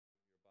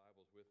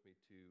me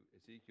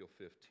to Ezekiel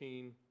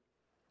 15.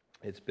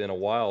 It's been a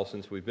while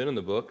since we've been in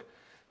the book,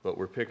 but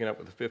we're picking up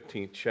with the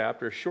 15th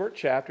chapter. Short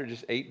chapter,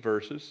 just 8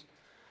 verses,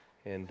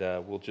 and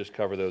we'll just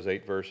cover those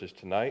 8 verses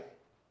tonight.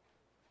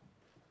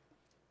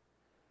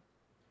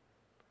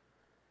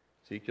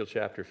 Ezekiel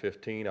chapter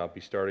 15, I'll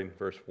be starting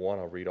verse 1.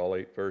 I'll read all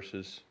 8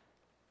 verses.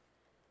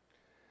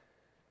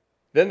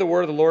 Then the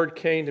word of the Lord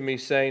came to me,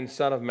 saying,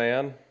 Son of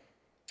man,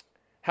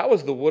 how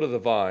is the wood of the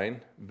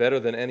vine better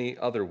than any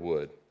other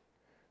wood?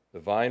 The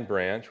vine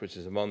branch, which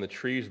is among the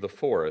trees of the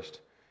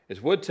forest,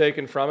 is wood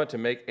taken from it to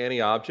make any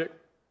object?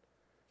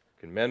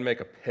 Can men make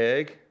a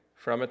peg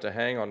from it to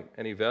hang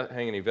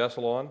any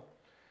vessel on?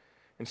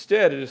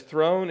 Instead, it is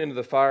thrown into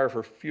the fire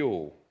for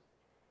fuel.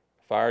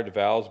 The fire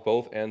devours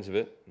both ends of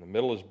it, and the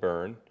middle is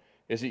burned.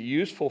 Is it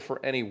useful for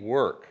any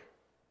work?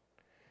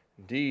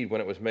 Indeed,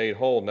 when it was made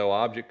whole, no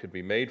object could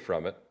be made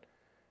from it.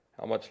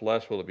 How much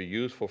less will it be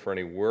useful for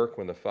any work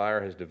when the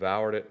fire has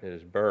devoured it and it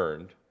is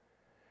burned?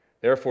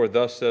 Therefore,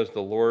 thus says the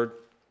Lord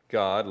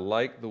God,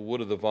 like the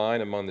wood of the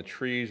vine among the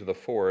trees of the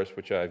forest,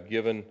 which I have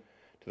given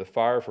to the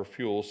fire for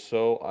fuel,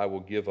 so I will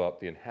give up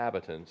the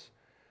inhabitants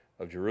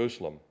of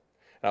Jerusalem.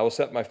 And I will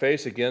set my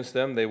face against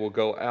them. They will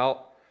go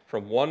out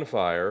from one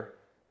fire,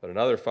 but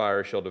another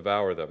fire shall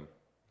devour them.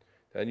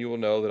 Then you will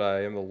know that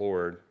I am the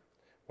Lord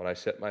when I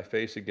set my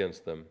face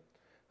against them.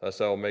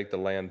 Thus I will make the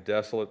land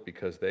desolate,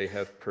 because they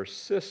have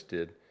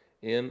persisted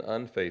in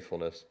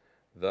unfaithfulness.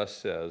 Thus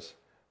says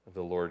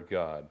the Lord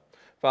God.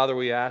 Father,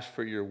 we ask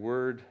for your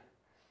word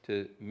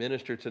to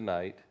minister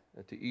tonight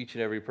to each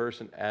and every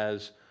person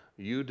as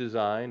you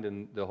designed,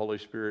 and the Holy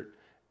Spirit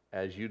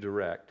as you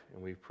direct.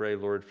 And we pray,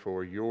 Lord,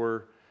 for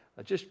your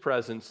just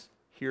presence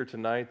here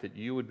tonight, that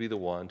you would be the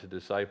one to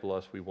disciple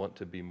us. We want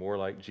to be more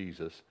like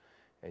Jesus.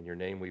 In your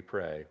name we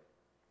pray.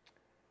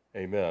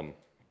 Amen.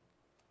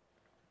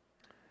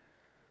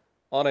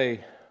 On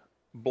a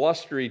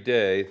blustery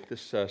day,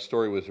 this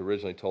story was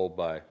originally told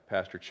by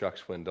Pastor Chuck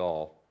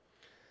Swindoll.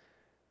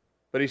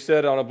 But he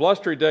said, on a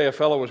blustery day, a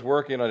fellow was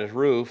working on his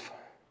roof,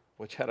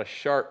 which had a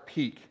sharp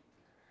peak.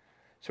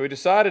 So he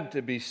decided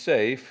to be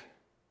safe,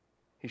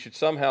 he should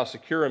somehow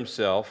secure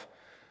himself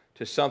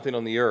to something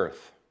on the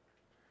earth.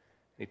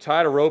 He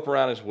tied a rope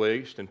around his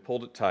waist and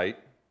pulled it tight,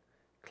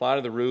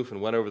 climbed to the roof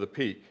and went over the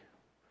peak.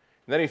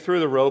 And then he threw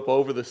the rope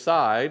over the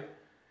side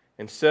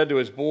and said to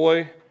his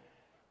boy,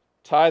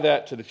 tie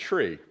that to the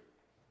tree.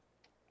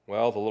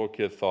 Well, the little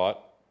kid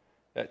thought,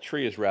 that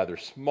tree is rather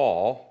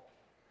small.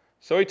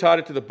 So he tied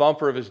it to the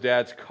bumper of his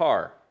dad's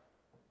car.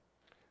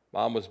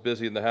 Mom was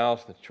busy in the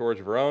house with chores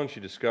of her own.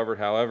 She discovered,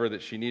 however,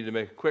 that she needed to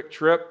make a quick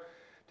trip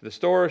to the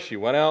store. She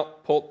went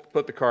out,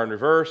 put the car in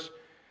reverse,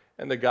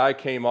 and the guy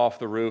came off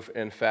the roof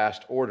in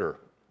fast order.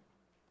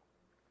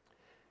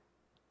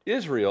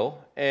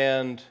 Israel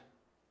in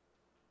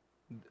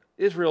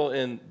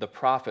the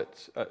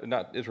prophets,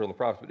 not Israel in the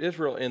prophets, but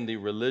Israel in the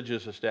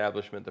religious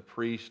establishment, the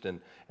priest and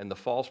the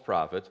false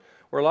prophets,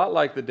 were a lot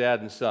like the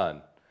dad and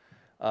son.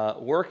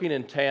 Working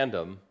in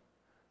tandem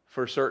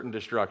for certain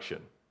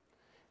destruction.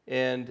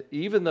 And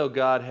even though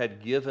God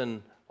had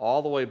given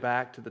all the way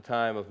back to the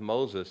time of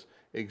Moses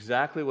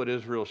exactly what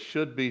Israel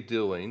should be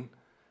doing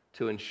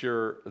to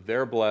ensure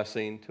their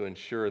blessing, to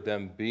ensure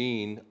them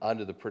being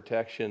under the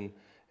protection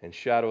and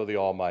shadow of the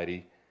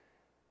Almighty,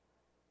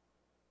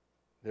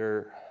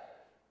 their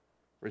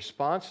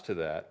response to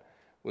that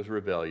was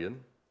rebellion,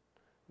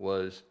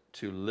 was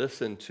to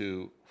listen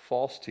to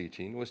false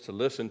teaching, was to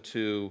listen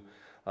to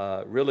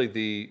really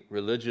the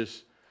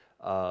religious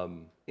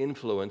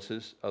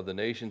influences of the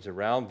nations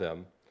around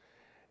them.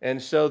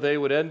 And so they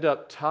would end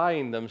up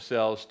tying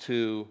themselves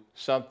to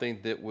something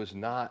that was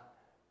not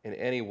in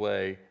any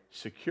way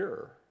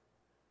secure.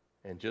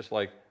 And just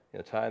like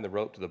tying the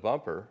rope to the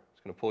bumper,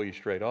 it's going to pull you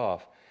straight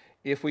off.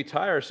 If we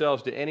tie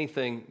ourselves to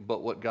anything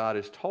but what God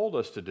has told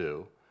us to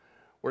do,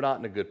 we're not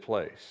in a good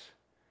place.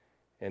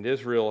 And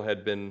Israel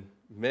had been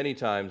many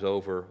times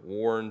over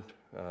warned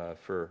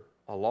for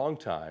a long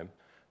time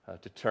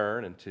to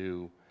turn and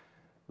to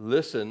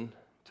listen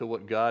to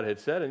what God had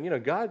said.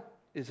 And God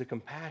is a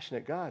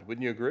compassionate God.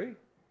 Wouldn't you agree?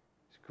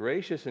 He's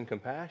gracious and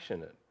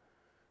compassionate,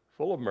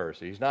 full of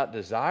mercy. He's not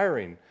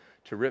desiring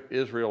to rip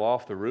Israel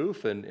off the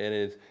roof, and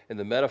is in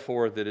the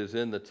metaphor that is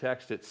in the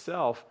text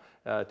itself,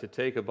 to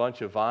take a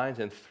bunch of vines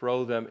and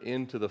throw them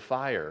into the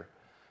fire.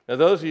 Now,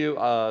 those of you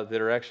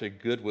that are actually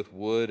good with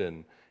wood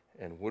and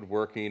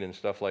woodworking and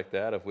stuff like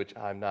that, of which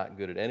I'm not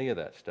good at any of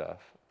that stuff.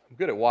 I'm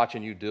good at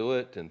watching you do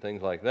it and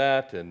things like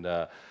that, and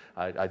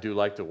I do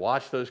like to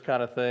watch those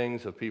kind of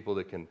things of people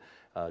that can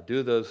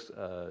do those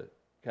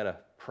kind of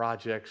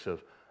projects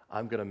of,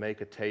 I'm going to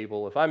make a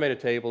table. If I made a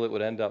table, it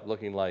would end up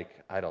looking like,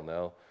 I don't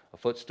know, a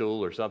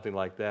footstool or something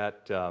like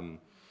that.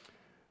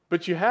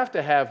 But you have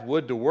to have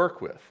wood to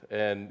work with,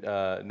 and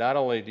not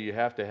only do you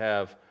have to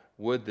have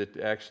wood that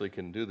actually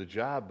can do the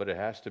job, but it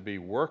has to be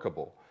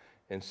workable.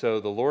 And so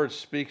the Lord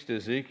speaks to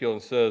Ezekiel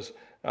and says,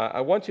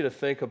 I want you to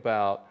think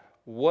about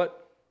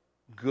what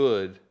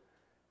good,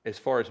 as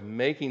far as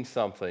making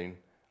something,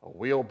 a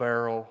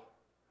wheelbarrow,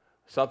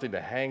 something to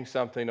hang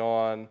something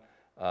on,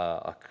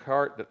 a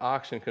cart that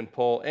oxen can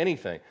pull,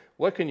 anything.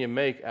 What can you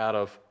make out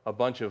of a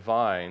bunch of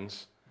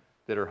vines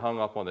that are hung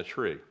up on the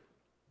tree?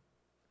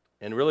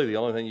 And really the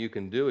only thing you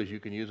can do is you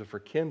can use them for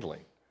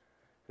kindling.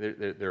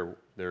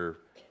 They're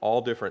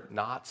all different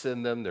knots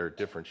in them. They're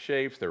different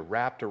shapes. They're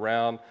wrapped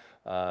around.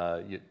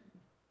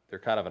 They're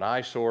kind of an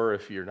eyesore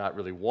if you're not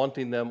really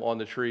wanting them on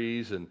the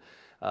trees. And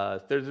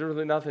there's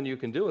really nothing you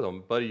can do with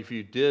them. But if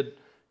you did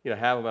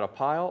have them in a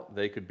pile,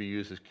 they could be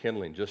used as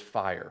kindling, just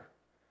fire.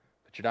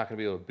 But you're not going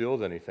to be able to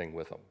build anything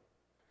with them.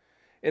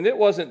 And it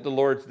wasn't the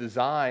Lord's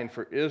design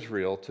for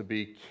Israel to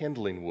be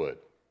kindling wood.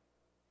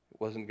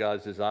 It wasn't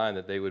God's design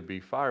that they would be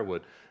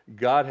firewood.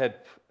 God had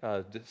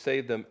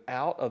saved them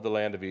out of the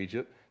land of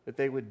Egypt, that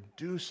they would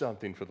do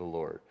something for the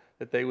Lord,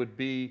 that they would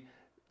be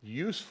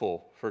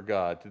useful for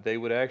God, that they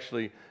would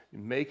actually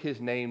make his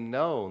name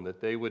known,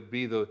 that they would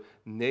be the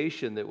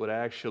nation that would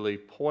actually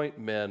point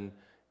men,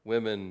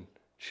 women,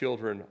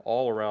 children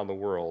all around the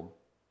world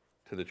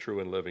to the true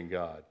and living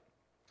God.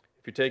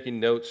 If you're taking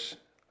notes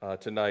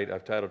tonight,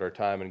 I've titled our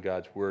time in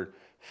God's Word,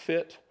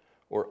 Fit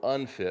or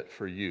Unfit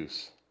for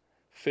Use.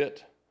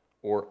 Fit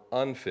or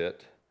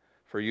unfit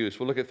for use.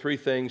 We'll look at three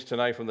things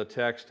tonight from the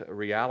text: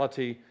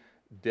 reality,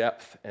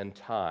 depth, and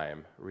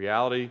time.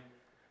 Reality,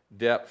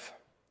 depth,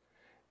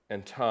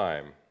 and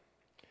time.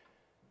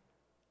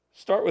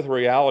 Start with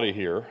reality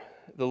here.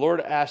 The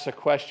Lord asks a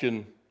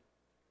question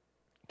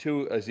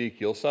to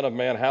Ezekiel: Son of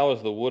man, how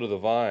is the wood of the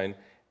vine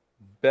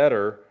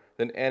better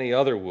than any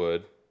other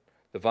wood,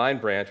 the vine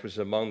branch which is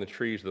among the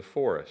trees of the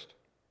forest?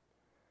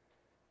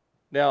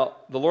 Now,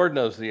 the Lord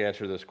knows the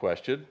answer to this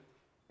question,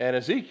 and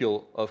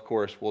Ezekiel, of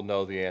course, will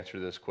know the answer to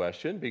this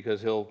question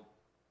because he'll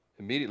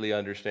immediately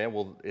understand,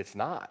 well, it's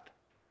not.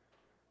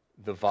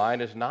 The vine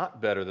is not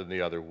better than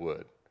the other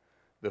wood.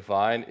 The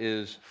vine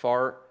is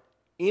far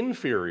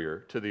inferior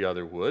to the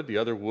other wood. The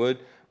other wood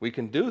we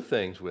can do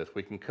things with.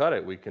 We can cut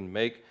it. We can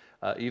make,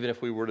 even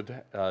if we were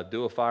to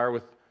do a fire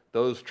with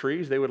those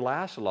trees, they would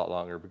last a lot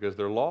longer because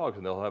they're logs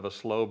and they'll have a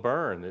slow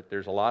burn.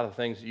 There's a lot of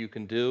things that you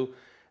can do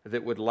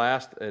that would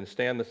last and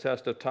stand the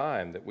test of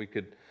time that we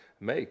could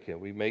make. And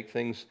we make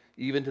things,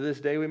 even to this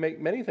day, we make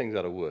many things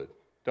out of wood,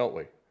 don't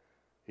we?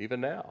 Even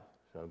now.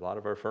 So a lot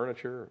of our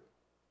furniture,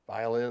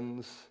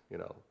 violins,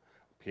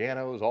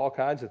 pianos, all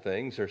kinds of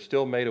things are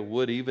still made of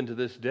wood even to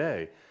this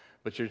day.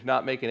 But you're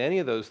not making any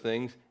of those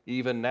things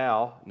even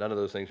now. None of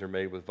those things are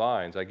made with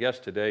vines. I guess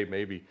today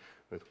maybe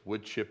with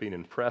wood chipping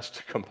and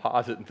pressed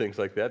composite and things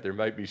like that, there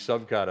might be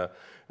some kind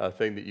of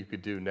thing that you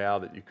could do now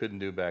that you couldn't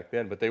do back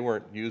then. But they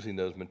weren't using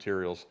those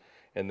materials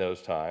in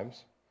those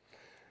times.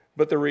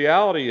 But the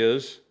reality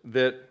is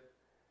that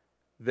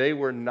they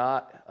were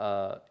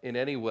not in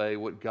any way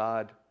what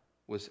God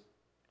was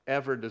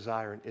ever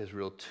desiring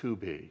Israel to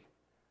be.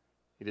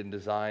 He didn't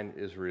design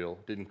Israel,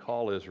 didn't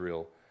call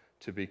Israel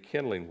to be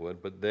kindling wood,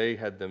 but they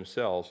had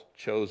themselves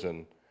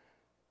chosen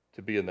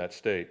to be in that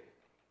state.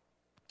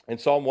 In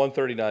Psalm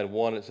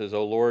 139:1, it says,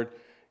 O Lord,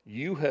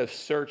 you have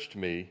searched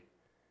me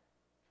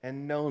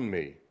and known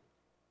me.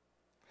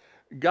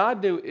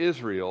 God knew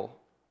Israel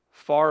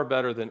far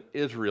better than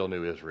Israel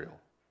knew Israel.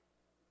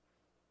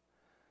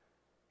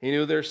 He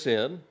knew their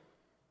sin.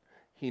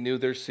 He knew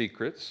their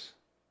secrets.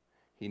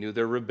 He knew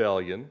their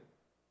rebellion.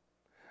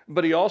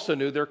 But he also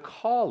knew their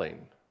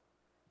calling,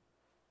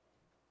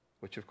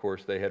 which of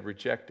course they had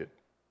rejected.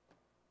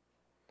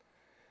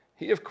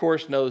 He of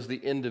course knows the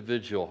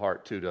individual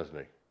heart too, doesn't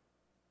he?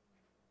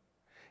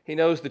 He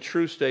knows the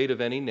true state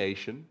of any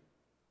nation.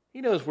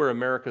 He knows where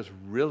America's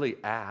really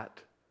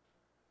at.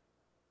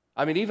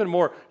 I mean, even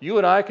more, you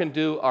and I can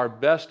do our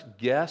best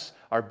guess,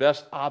 our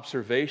best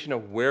observation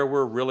of where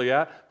we're really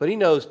at, but he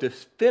knows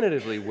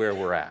definitively where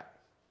we're at.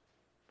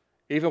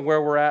 Even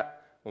where we're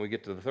at, when we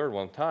get to the third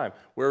one, time,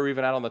 where we're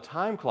even at on the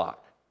time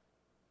clock.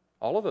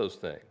 All of those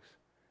things.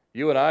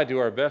 You and I do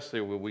our best.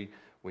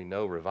 We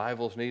know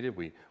revival's needed.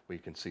 We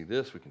can see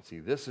this. We can see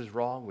this is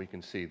wrong. We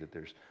can see that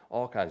there's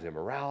all kinds of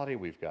immorality.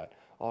 We've got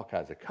all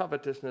kinds of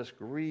covetousness,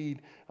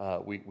 greed.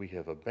 We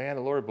have abandoned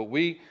the Lord. But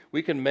we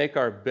can make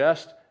our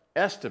best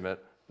estimate,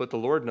 but the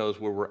Lord knows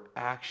where we're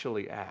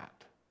actually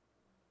at.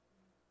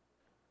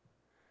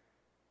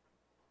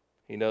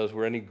 He knows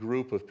where any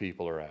group of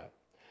people are at.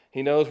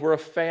 He knows where a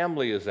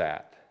family is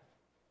at.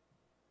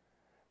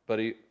 But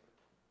he,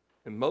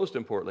 and most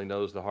importantly,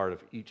 knows the heart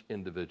of each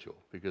individual,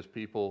 because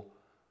people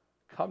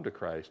come to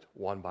Christ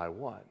one by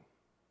one.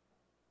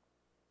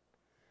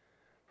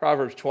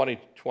 Proverbs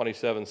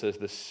 20:27 says,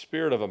 the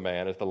spirit of a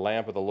man is the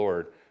lamp of the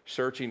Lord,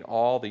 searching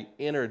all the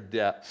inner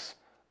depths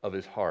of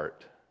his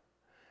heart.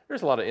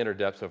 There's a lot of inner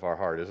depths of our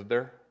heart, isn't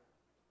there?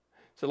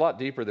 It's a lot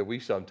deeper than we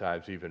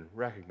sometimes even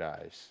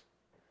recognize.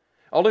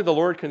 Only the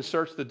Lord can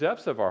search the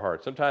depths of our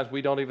heart. Sometimes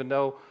we don't even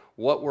know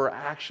what we're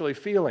actually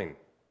feeling.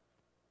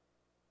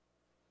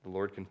 The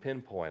Lord can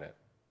pinpoint it.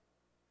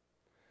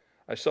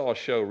 I saw a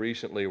show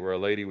recently where a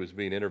lady was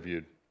being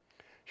interviewed.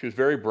 She was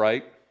very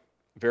bright,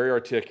 very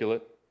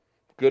articulate,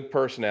 good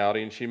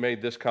personality, and she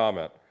made this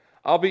comment: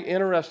 I'll be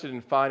interested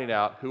in finding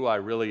out who I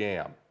really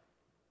am.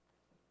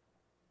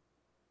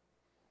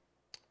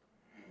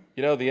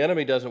 You know, the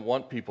enemy doesn't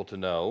want people to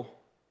know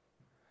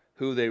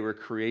who they were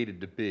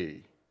created to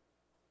be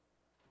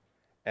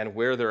and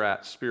where they're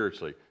at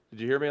spiritually. Did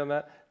you hear me on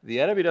that? The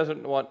enemy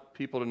doesn't want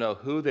people to know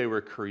who they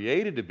were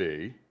created to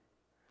be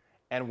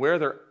and where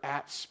they're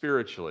at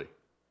spiritually.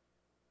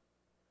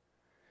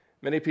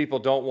 Many people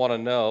don't want to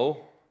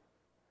know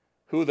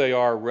who they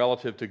are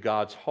relative to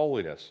God's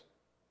holiness.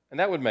 And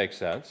that would make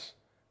sense,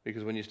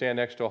 because when you stand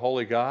next to a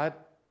holy God,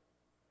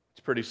 it's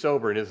pretty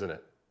sobering, isn't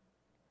it?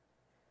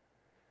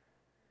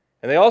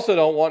 And they also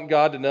don't want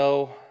God to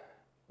know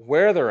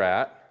where they're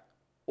at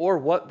or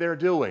what they're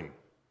doing.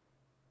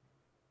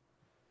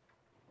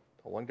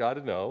 Don't want God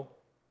to know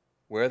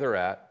where they're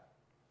at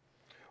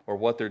or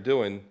what they're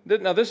doing.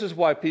 Now, this is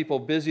why people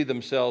busy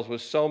themselves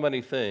with so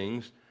many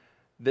things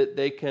that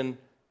they can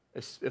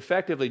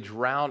effectively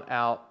drown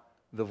out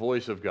the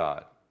voice of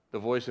God. The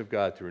voice of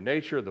God through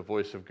nature, the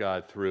voice of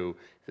God through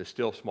the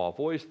still small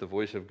voice, the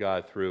voice of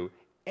God through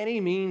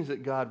any means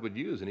that God would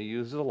use, and He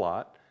uses a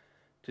lot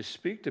to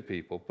speak to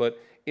people.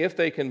 But if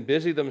they can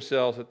busy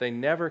themselves that they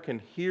never can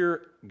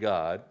hear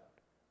God,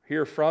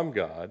 hear from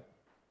God,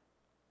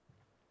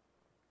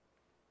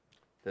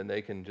 then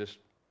they can just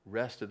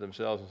rest to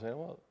themselves and say,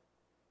 well,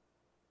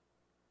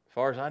 as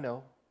far as I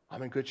know,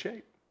 I'm in good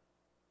shape.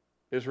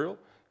 Israel,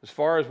 as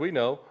far as we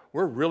know,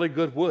 we're really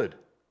good wood.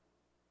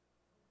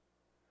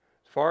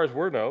 As far as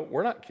we know,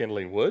 we're not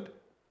kindling wood.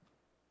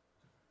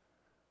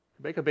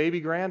 Make a baby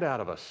grand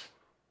out of us.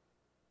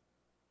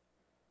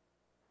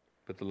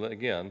 But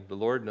again, the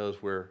Lord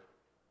knows where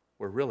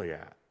we're really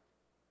at.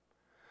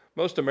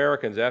 Most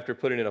Americans, after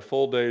putting in a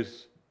full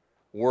day's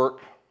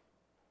work,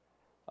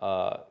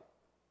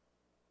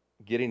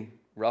 getting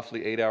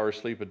roughly 8 hours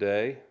sleep a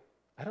day,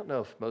 I don't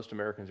know if most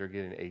Americans are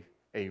getting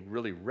a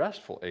really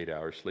restful 8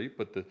 hours sleep,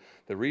 but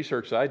the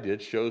research I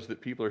did shows that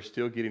people are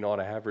still getting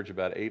on average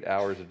about 8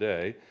 hours a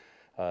day.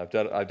 I've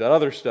done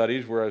other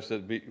studies where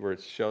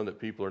it's shown that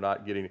people are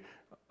not getting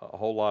a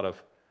whole lot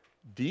of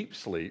deep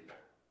sleep,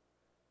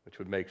 which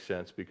would make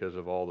sense because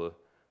of all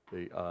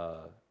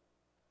the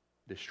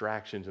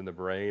distractions in the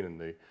brain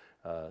and the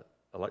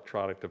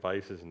electronic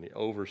devices and the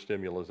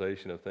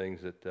overstimulation of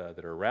things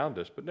that are around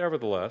us. But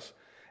nevertheless,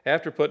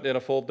 after putting in a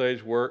full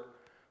day's work,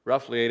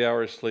 roughly 8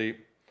 hours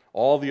sleep,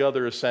 all the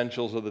other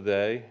essentials of the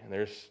day, and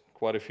there's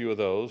quite a few of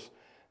those,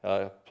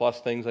 plus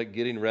things like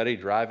getting ready,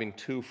 driving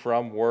to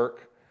from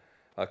work.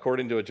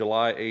 According to a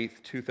July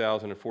 8th,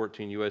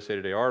 2014 USA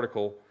Today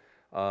article,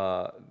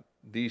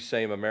 these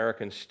same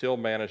Americans still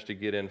manage to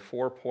get in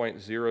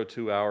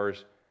 4.02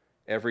 hours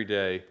every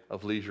day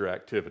of leisure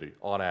activity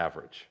on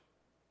average.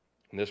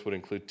 And this would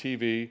include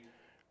TV,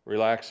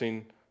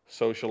 relaxing,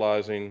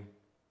 socializing,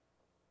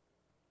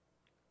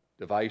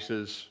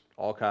 devices,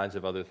 all kinds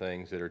of other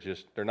things that are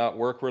they're not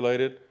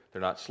work-related,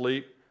 they're not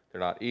sleep,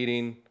 they're not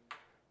eating,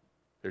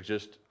 they're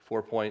just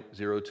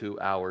 4.02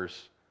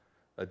 hours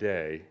a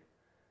day,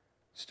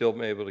 still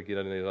be able to get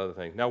into these other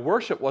things. Now,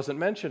 worship wasn't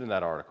mentioned in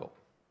that article.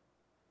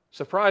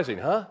 Surprising,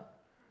 huh?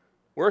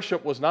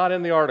 Worship was not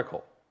in the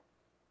article.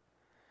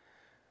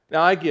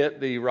 Now, I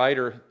get the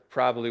writer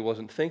probably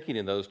wasn't thinking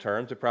in those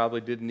terms. It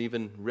probably didn't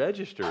even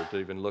register to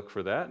even look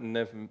for that. And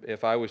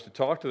if I was to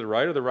talk to the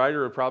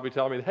writer would probably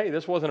tell me, hey,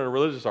 this wasn't a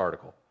religious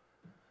article.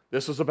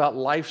 This was about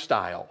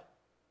lifestyle.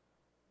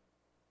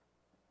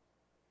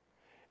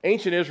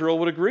 Ancient Israel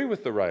would agree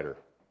with the writer.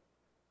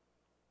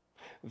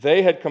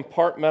 They had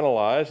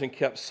compartmentalized and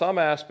kept some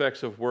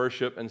aspects of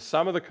worship and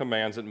some of the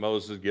commands that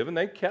Moses had given.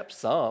 They kept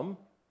some,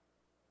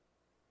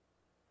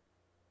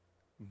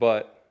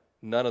 but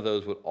none of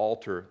those would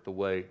alter the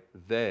way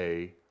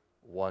they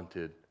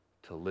wanted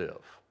to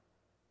live.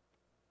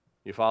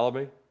 You follow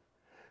me?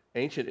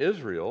 Ancient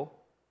Israel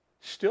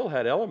still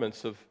had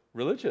elements of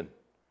religion.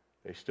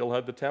 They still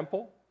had the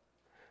temple.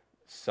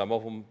 Some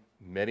of them,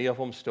 many of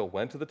them still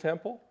went to the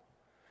temple,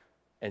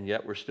 and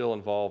yet were still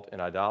involved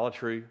in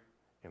idolatry,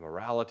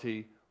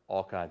 immorality,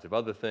 all kinds of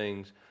other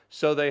things.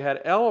 So they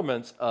had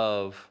elements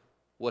of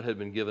what had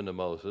been given to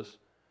Moses,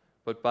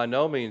 but by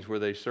no means were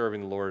they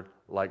serving the Lord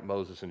like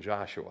Moses and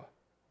Joshua.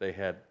 They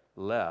had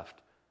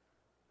left.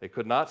 They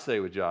could not say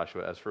with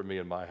Joshua, as for me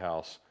and my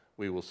house,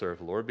 we will serve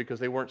the Lord,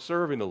 because they weren't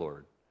serving the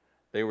Lord.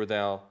 They were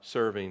now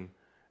serving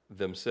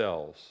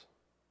themselves.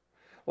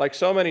 Like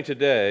so many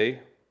today,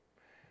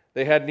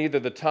 they had neither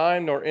the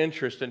time nor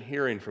interest in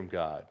hearing from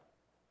God.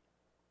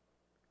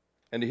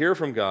 And to hear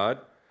from God,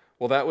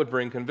 well, that would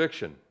bring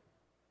conviction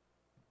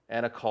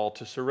and a call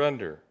to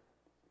surrender.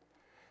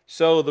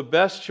 So the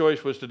best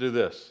choice was to do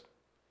this.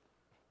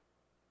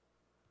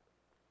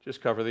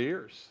 Just cover the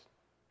ears.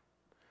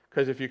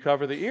 Because if you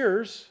cover the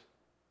ears,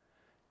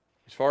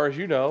 as far as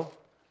you know,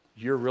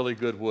 you're really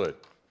good wood.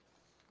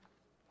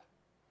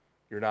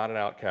 You're not an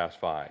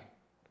outcast vine.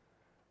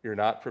 You're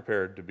not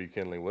prepared to be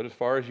kindling wood. As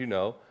far as you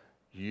know,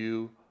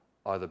 you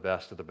are the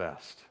best of the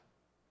best.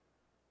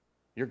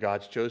 You're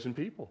God's chosen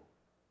people.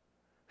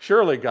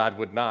 Surely God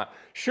would not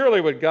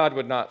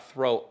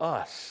throw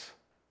us.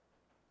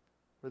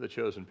 We're the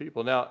chosen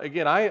people. Now,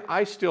 again,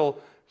 I still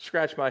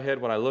scratch my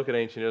head when I look at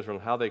ancient Israel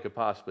and how they could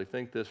possibly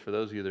think this. For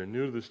those of you that are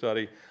new to the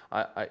study,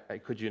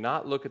 could you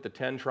not look at the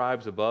 10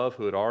 tribes above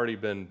who had already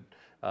been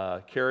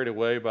carried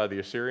away by the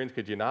Assyrians?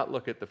 Could you not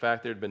look at the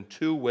fact there had been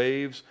two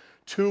waves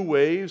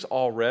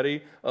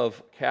already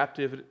of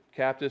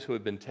captives who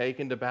had been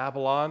taken to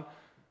Babylon?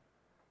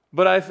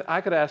 But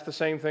I could ask the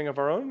same thing of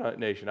our own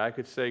nation. I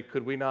could say,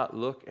 could we not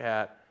look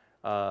at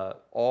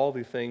all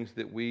the things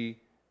that we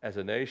as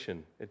a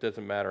nation, it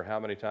doesn't matter how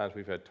many times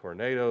we've had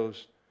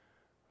tornadoes,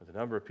 or the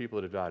number of people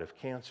that have died of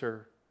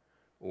cancer,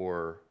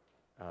 or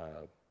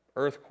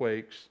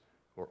earthquakes,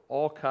 or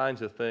all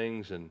kinds of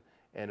things, and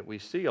we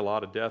see a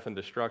lot of death and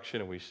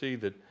destruction, and we see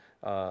that,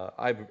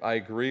 I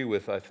agree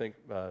with, I think,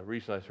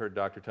 recently I heard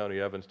Dr. Tony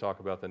Evans talk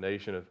about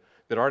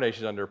that our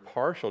nation is under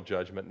partial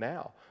judgment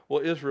now.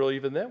 Well, Israel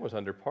even then was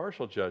under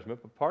partial judgment,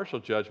 but partial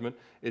judgment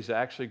is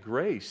actually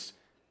grace,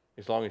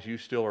 as long as you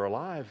still are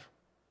alive,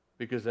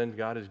 because then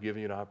God has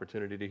given you an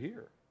opportunity to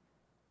hear.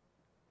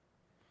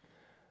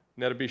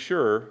 Now, to be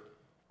sure,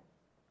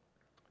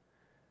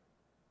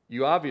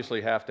 you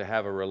obviously have to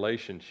have a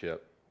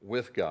relationship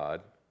with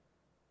God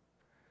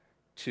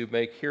to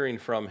make hearing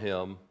from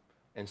Him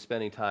and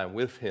spending time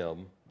with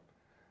Him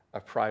a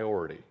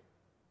priority.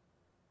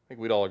 I think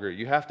we'd all agree.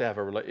 You have to have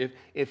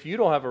if you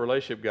don't have a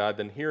relationship with God,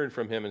 then hearing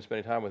from Him and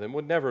spending time with Him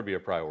would never be a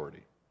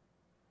priority.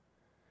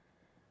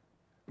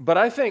 But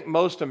I think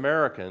most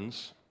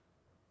Americans,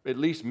 at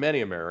least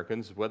many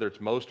Americans, whether it's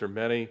most or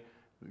many,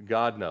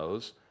 God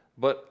knows,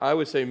 but I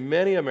would say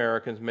many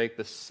Americans make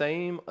the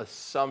same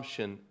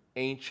assumption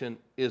ancient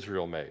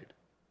Israel made.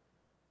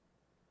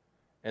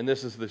 And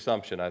this is the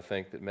assumption, I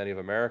think, that many of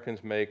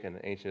Americans make and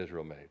ancient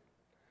Israel made.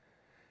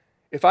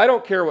 If I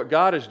don't care what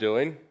God is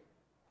doing,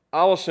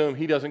 I'll assume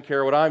He doesn't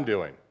care what I'm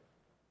doing.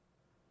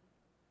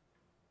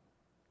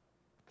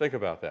 Think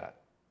about that.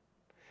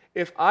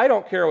 If I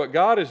don't care what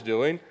God is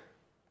doing,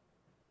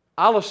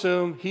 I'll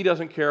assume He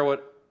doesn't care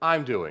what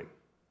I'm doing.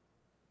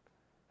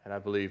 And I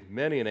believe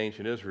many in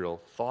ancient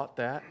Israel thought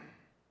that,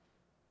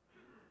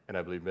 and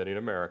I believe many in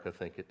America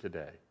think it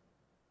today.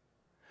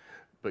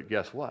 But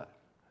guess what?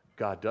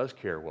 God does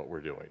care what we're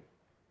doing.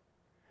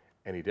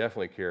 And He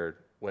definitely cared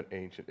what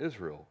ancient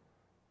Israel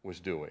was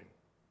doing.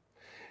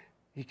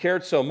 He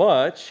cared so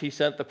much, He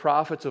sent the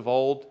prophets of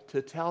old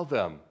to tell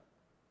them,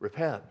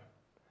 repent,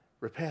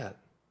 repent,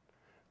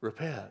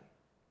 repent.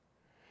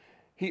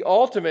 He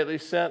ultimately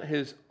sent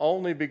His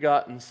only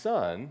begotten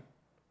Son,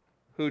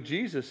 who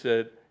Jesus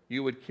said,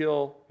 you would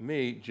kill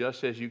me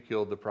just as you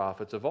killed the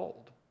prophets of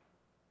old.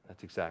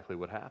 That's exactly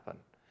what happened.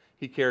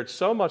 He cared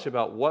so much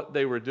about what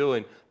they were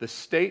doing, the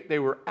state they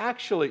were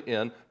actually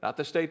in, not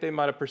the state they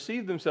might have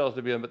perceived themselves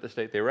to be in, but the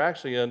state they were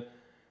actually in.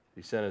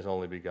 He sent His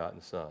only begotten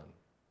Son.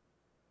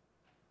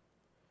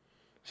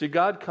 See,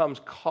 God comes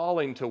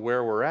calling to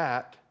where we're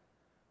at,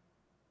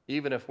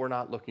 even if we're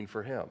not looking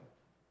for Him,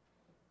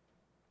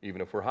 even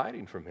if we're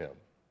hiding from Him.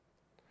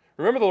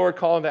 Remember the Lord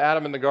calling to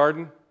Adam in the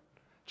garden?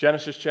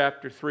 Genesis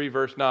chapter 3,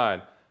 verse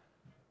 9.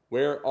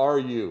 Where are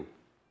you?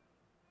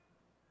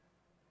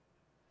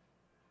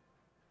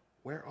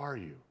 Where are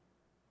you?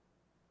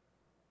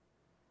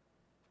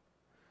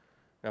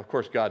 Now, of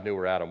course, God knew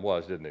where Adam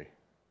was, didn't He?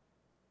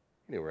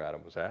 He knew where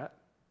Adam was at.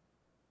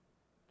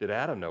 Did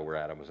Adam know where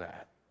Adam was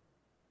at?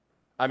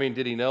 I mean,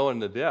 did he know in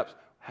the depths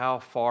how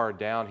far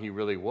down he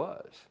really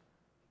was?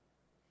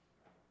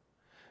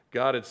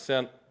 God had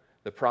sent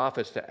the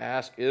prophets to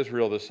ask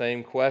Israel the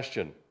same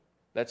question.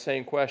 That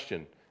same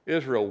question.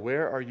 Israel,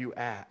 where are you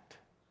at?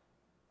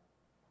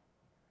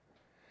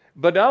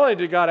 But not only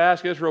did God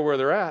ask Israel where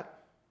they're at,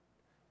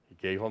 He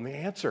gave them the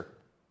answer.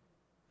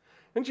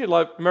 Didn't you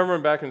remember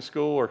back in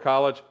school or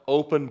college,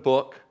 open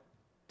book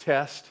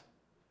test?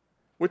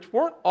 Which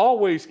weren't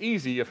always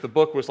easy if the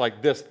book was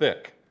like this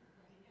thick,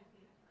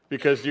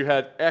 because you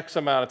had X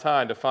amount of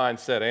time to find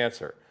said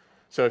answer.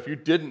 So if you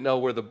didn't know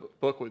where the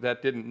book was,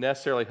 that didn't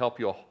necessarily help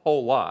you a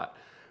whole lot.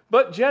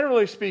 But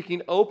generally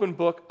speaking, open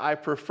book I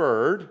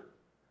preferred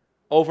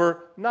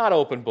over not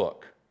open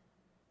book.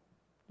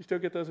 You still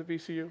get those at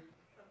VCU?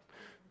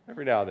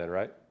 Every now and then,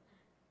 right?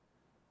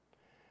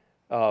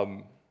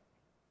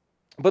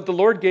 But the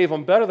Lord gave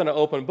them better than an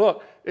open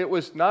book. It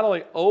was not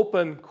only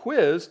open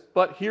quiz,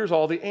 but here's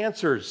all the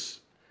answers.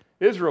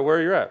 Israel, where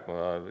are you at?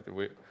 Well,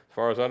 as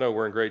far as I know,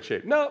 we're in great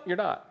shape. No, you're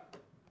not.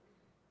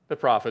 The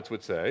prophets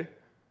would say.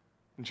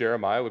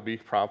 Jeremiah would be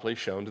promptly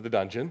shown to the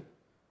dungeon.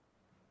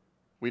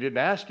 We didn't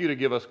ask you to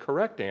give us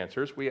correct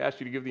answers. We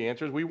asked you to give the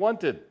answers we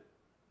wanted.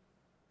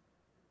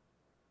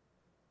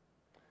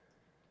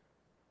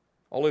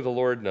 Only the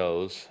Lord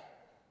knows.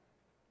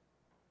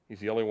 He's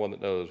the only one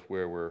that knows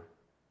where we're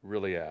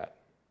really at.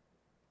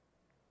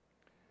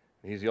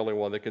 He's the only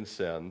one that can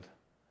send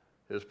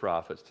His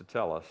prophets to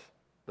tell us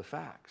the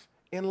facts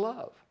in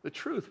love, the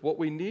truth, what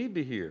we need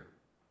to hear.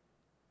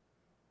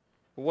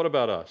 But what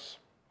about us?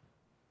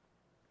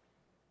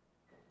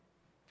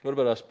 What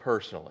about us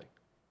personally?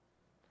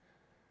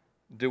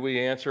 Do we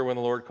answer when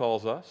the Lord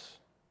calls us?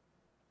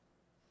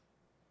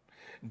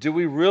 Do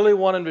we really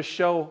want Him to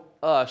show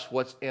us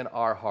what's in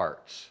our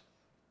hearts?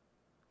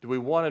 Do we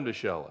want Him to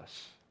show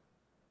us?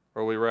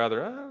 Or we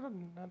rather, I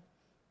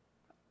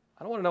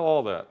don't want to know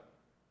all that.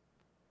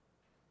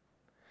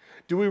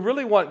 Do we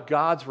really want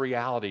God's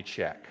reality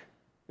check?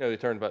 You know, they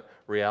talk about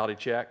reality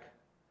check.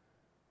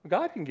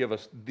 God can give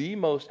us the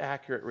most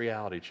accurate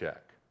reality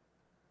check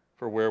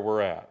for where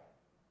we're at.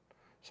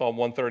 Psalm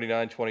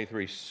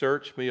 139:23,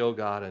 search me, O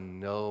God, and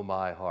know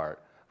my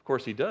heart. Of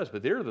course he does,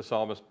 but there the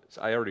psalmist,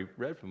 I already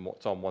read from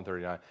Psalm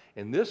 139.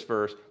 In this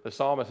verse, the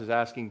psalmist is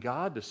asking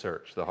God to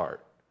search the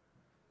heart.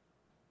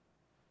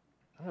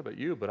 I don't know about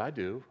you, but I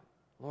do.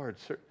 Lord,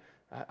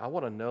 I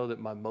want to know that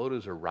my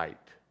motives are right.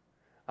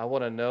 I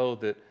want to know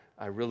that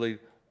I really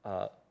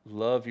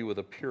love you with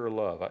a pure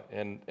love.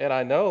 And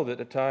I know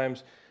that at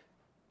times,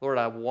 Lord,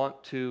 I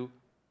want to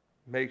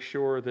make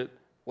sure that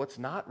what's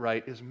not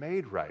right is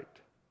made right.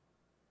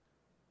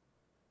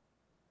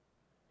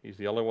 He's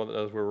the only one that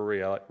knows where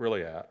we're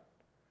really at.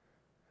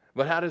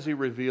 But how does he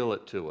reveal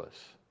it to us?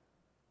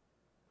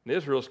 In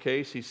Israel's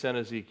case, he sent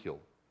Ezekiel.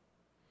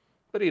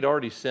 But he'd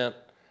already sent,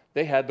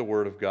 they had the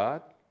Word of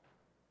God.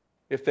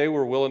 If they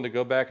were willing to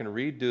go back and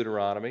read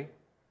Deuteronomy,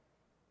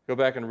 go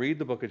back and read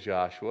the book of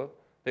Joshua,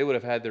 they would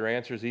have had their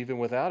answers even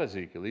without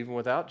Ezekiel, even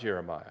without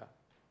Jeremiah.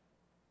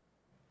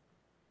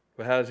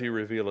 But how does he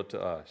reveal it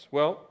to us?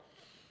 Well,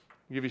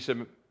 I'll give you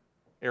some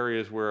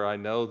areas where I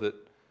know that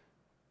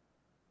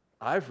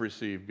I've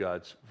received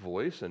God's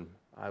voice, and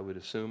I would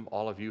assume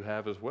all of you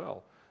have as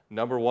well.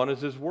 Number one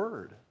is his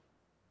word.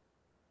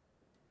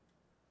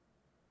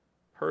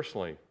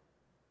 Personally,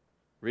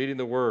 reading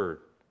the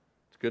word.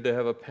 It's good to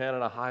have a pen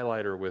and a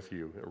highlighter with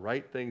you.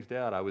 Write things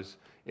down. I was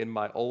in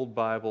my old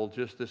Bible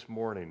just this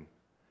morning,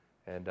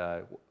 and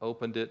I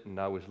opened it,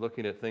 and I was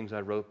looking at things I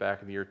wrote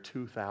back in the year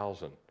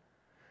 2000.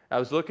 I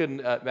was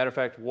looking at, matter of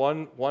fact,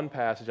 one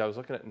passage, I was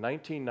looking at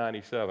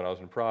 1997, I was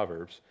in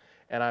Proverbs,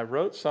 and I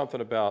wrote something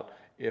about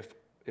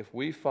if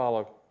we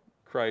follow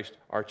Christ,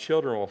 our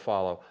children will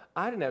follow.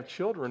 I didn't have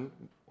children.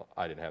 Well,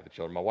 I didn't have the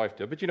children. My wife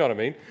did, but you know what I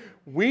mean.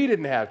 We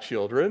didn't have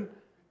children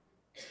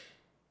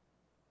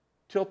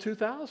till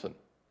 2000.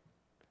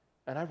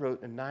 And I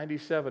wrote in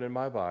 97 in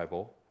my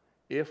Bible,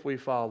 if we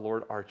follow the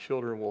Lord, our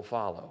children will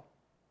follow.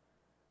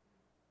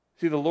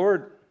 See, the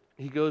Lord,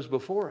 he goes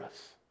before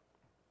us.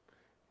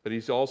 But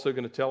he's also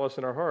going to tell us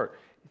in our heart,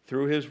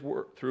 through his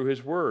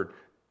word,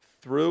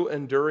 through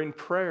enduring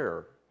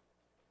prayer.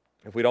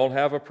 If we don't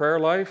have a prayer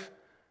life,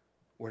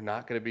 we're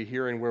not going to be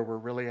hearing where we're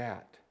really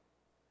at,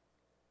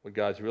 what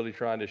God's really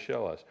trying to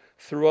show us.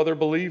 Through other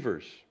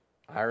believers,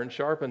 iron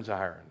sharpens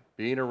iron,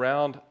 being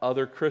around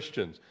other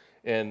Christians.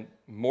 And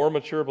more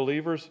mature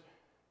believers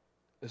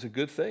is a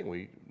good thing.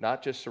 We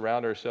not just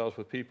surround ourselves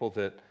with people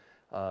that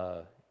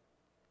are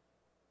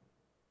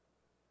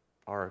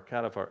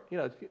kind of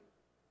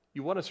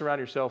you want to surround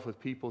yourself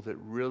with people that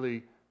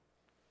really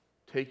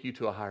take you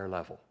to a higher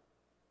level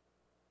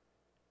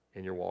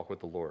in your walk with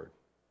the Lord.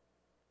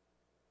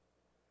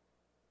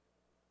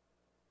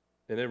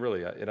 And it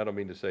really, and I don't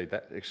mean to say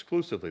that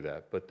exclusively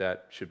that, but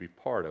that should be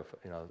part of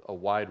a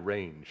wide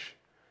range.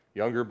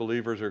 Younger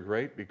believers are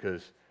great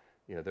because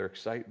they're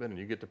excitement and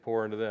you get to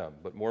pour into them.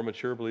 But more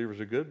mature believers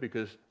are good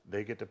because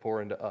they get to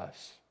pour into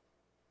us.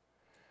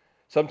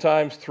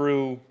 Sometimes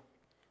through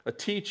a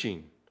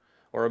teaching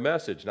or a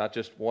message, not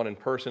just one in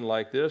person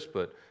like this,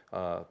 but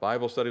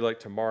Bible study like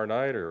tomorrow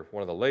night, or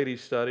one of the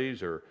ladies'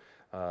 studies, or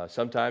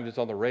sometimes it's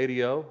on the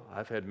radio.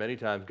 I've had many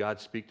times God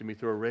speak to me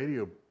through a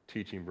radio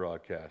teaching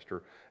broadcast,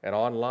 and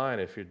online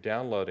if you're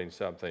downloading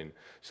something.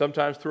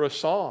 Sometimes through a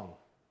song.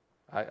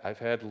 I've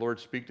had the Lord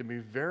speak to me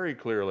very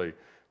clearly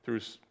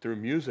through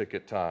music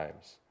at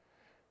times.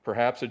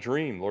 Perhaps a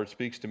dream. The Lord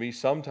speaks to me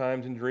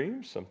sometimes in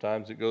dreams.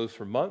 Sometimes it goes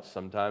for months.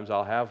 Sometimes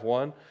I'll have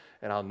one,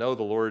 and I'll know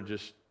the Lord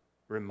just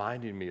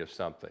reminding me of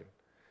something.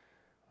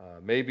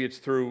 Maybe it's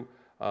through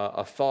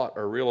a thought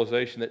or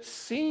realization that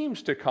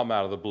seems to come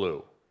out of the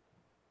blue.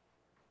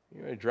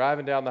 You're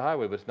driving down the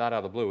highway, but it's not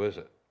out of the blue, is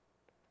it?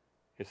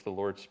 It's the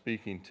Lord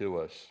speaking to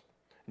us.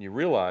 And you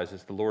realize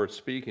it's the Lord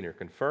speaking or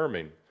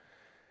confirming.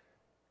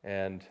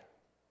 And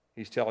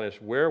he's telling us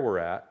where we're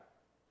at,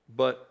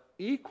 but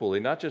equally,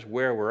 not just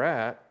where we're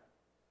at,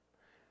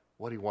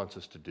 what he wants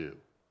us to do.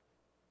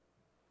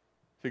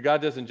 See,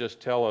 God doesn't just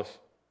tell us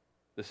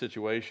the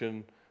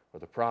situation or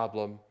the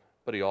problem,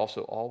 but he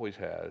also always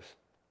has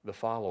the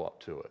follow-up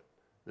to it,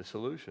 the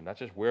solution, not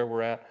just where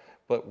we're at,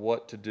 but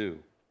what to do.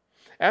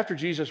 After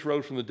Jesus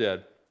rose from the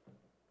dead,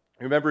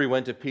 remember he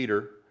went to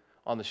Peter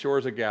on the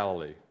shores of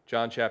Galilee,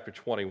 John chapter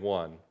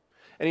 21,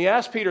 and he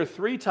asked Peter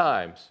 3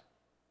 times,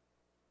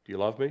 do you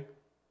love me?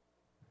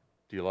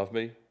 Do you love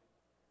me?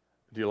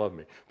 Do you love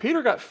me?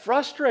 Peter got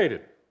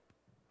frustrated.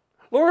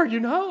 Lord, you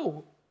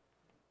know.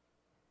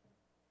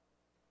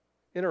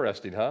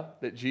 Interesting, huh?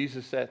 That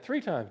Jesus said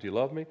 3 times, do you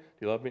love me? Do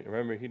you love me?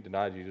 Remember, he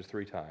denied Jesus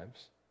 3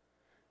 times.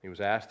 He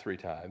was asked 3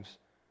 times,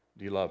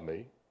 do you love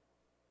me?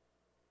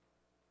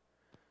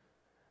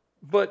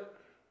 But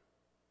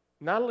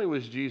not only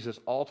was Jesus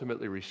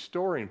ultimately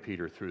restoring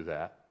Peter through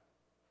that,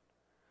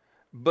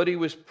 but he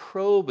was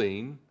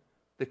probing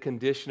the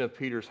condition of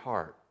Peter's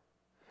heart.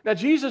 Now,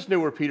 Jesus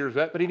knew where Peter was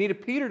at, but he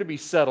needed Peter to be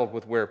settled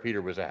with where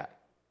Peter was at.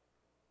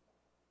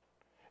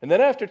 And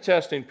then after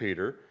testing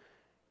Peter,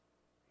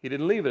 he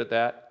didn't leave it at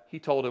that. He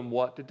told him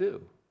what to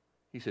do.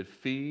 He said,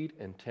 feed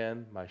and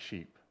tend my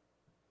sheep.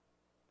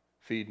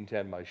 Feed and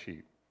tend my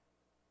sheep.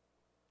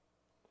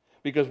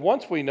 Because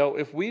once we know,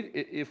 if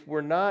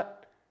we're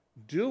not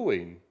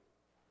doing,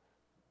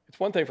 it's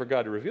one thing for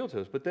God to reveal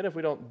to us, but then if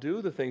we don't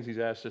do the things he's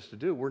asked us to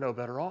do, we're no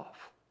better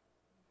off.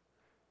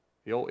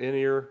 The old in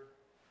ear,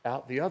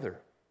 out the other.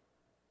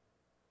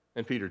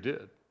 And Peter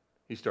did.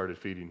 He started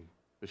feeding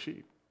the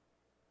sheep.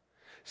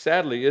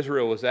 Sadly,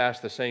 Israel was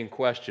asked the same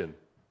question.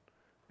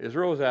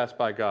 Israel was asked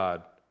by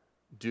God,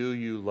 do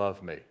you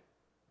love me?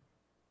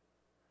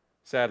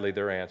 Sadly,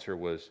 their answer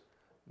was,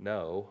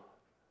 no,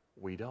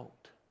 we don't.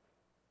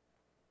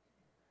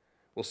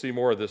 We'll see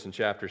more of this in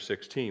chapter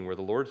 16, where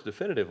the Lord's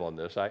definitive on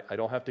this. I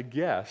don't have to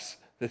guess.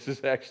 This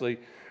is actually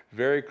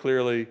very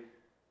clearly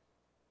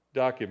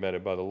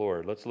documented by the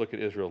Lord. Let's look at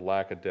Israel's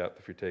lack of depth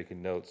if you're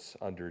taking notes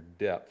under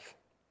depth.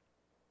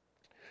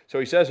 So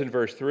he says in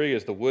verse 3,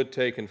 is the wood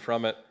taken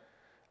from it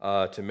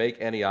to make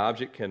any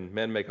object? Can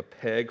men make a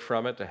peg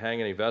from it to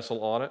hang any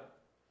vessel on it?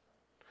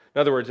 In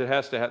other words, it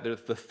has to have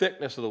the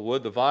thickness of the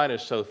wood. The vine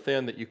is so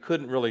thin that you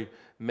couldn't really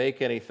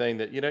make anything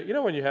that, you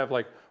know when you have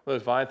like one of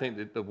those vine things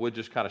that the wood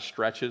just kind of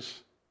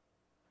stretches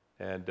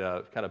and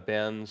kind of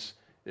bends.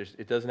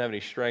 It doesn't have any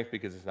strength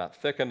because it's not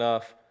thick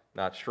enough,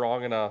 not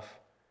strong enough.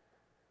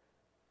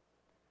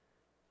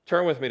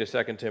 Turn with me to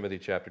 2 Timothy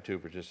chapter 2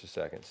 for just a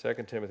second.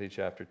 2 Timothy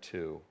chapter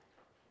 2.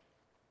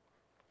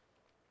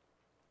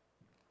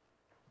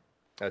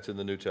 That's in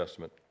the New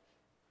Testament.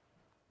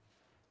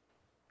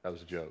 That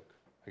was a joke.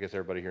 I guess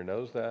everybody here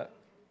knows that.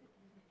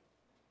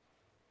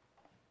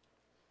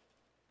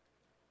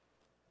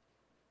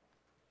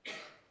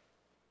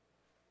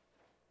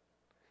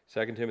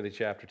 Second Timothy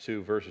chapter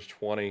 2, verses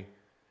 20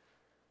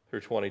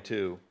 through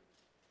 22.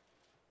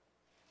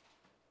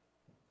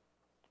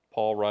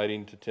 Paul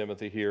writing to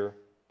Timothy here.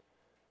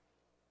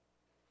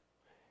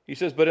 He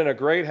says, but in a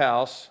great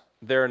house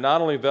there are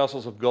not only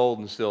vessels of gold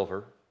and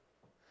silver,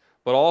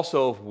 but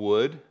also of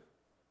wood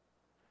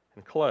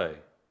and clay,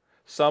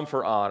 some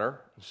for honor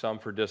and some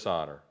for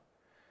dishonor.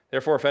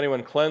 Therefore, if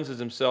anyone cleanses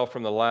himself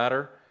from the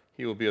latter,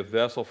 he will be a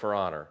vessel for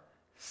honor,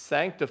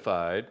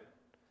 sanctified,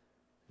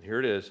 and here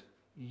it is,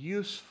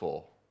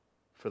 useful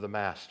for the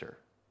master,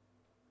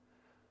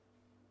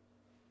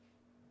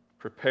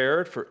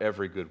 prepared for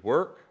every good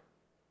work.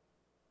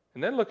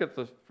 And then look at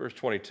the verse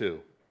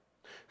 22.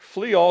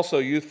 Flee also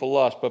youthful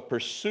lust, but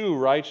pursue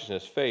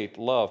righteousness, faith,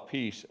 love,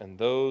 peace, and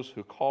those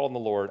who call on the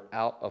Lord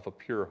out of a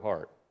pure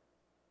heart.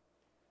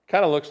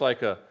 Kind of looks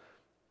like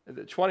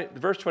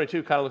verse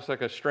 22 kind of looks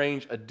like a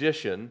strange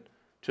addition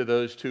to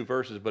those two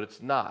verses, but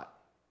it's not.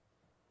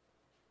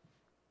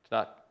 It's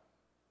not,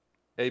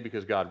 A,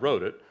 because God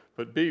wrote it,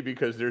 but B,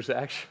 because there's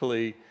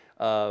actually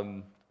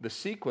the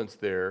sequence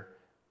there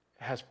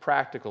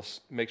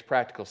makes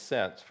practical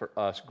sense for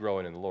us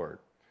growing in the Lord.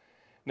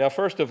 Now,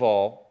 first of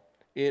all,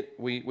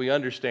 we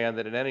understand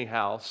that in any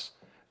house,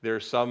 there are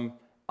some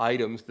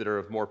items that are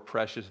of more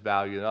precious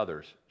value than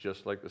others.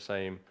 Just like the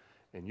same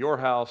in your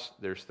house,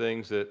 there's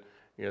things that,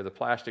 the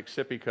plastic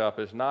sippy cup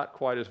is not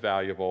quite as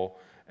valuable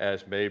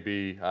as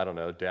maybe,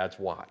 Dad's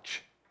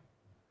watch.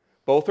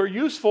 Both are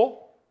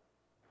useful.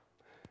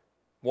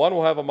 One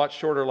will have a much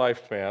shorter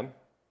lifespan.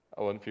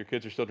 Oh, and if your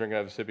kids are still drinking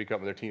out of a sippy cup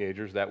when they're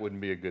teenagers, that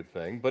wouldn't be a good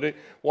thing. But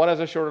one has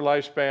a shorter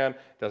lifespan,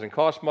 doesn't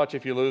cost much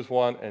if you lose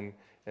one,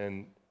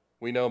 and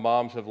we know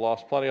moms have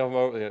lost plenty of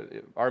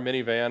them. Our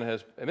minivan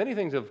has, many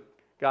things have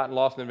gotten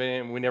lost in the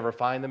van and we never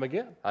find them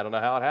again. I don't know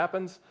how it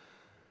happens.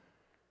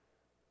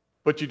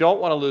 But you don't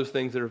want to lose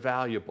things that are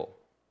valuable.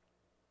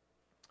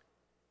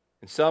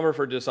 And some are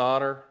for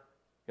dishonor.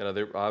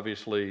 They're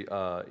obviously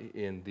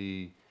in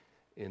the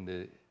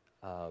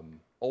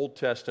Old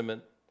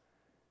Testament,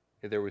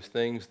 there was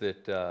things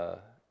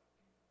that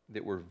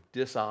were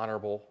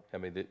dishonorable.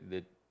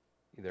 That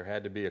there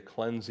had to be a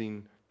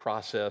cleansing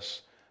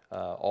process.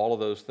 All of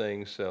those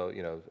things. So,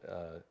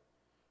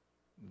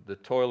 the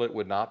toilet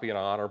would not be an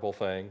honorable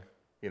thing.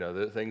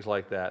 Things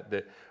like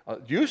that.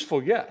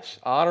 Useful, yes.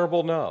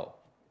 Honorable, no.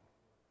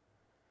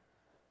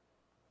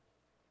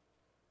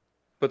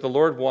 But the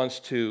Lord wants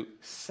to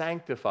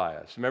sanctify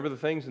us. Remember the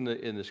things in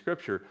the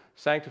Scripture: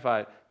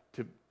 sanctified,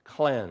 to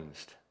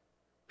cleansed,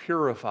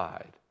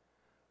 purified,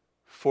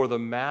 for the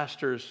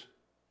Master's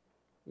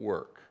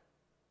work.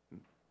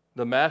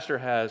 The Master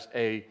has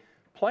a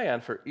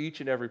plan for each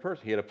and every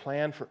person. He had a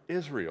plan for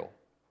Israel.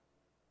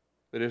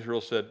 But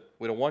Israel said,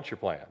 we don't want your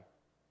plan.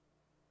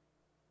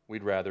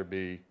 We'd rather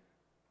be,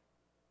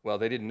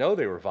 they didn't know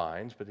they were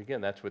vines, but again,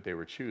 that's what they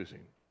were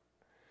choosing.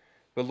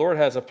 The Lord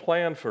has a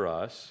plan for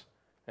us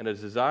and a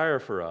desire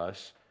for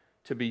us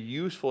to be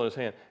useful in His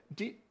hand.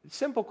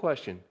 Simple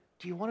question,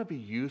 do you want to be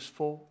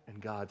useful in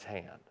God's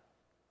hand?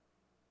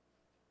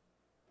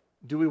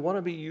 Do we want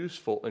to be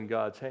useful in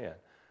God's hand?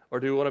 Or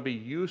do we want to be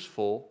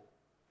useful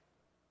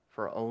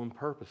for our own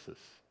purposes?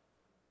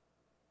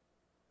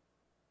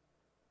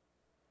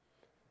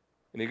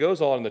 And he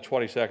goes on in the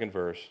 22nd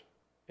verse,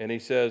 and he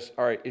says,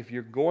 all right, if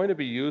you're going to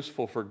be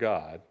useful for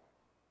God,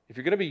 if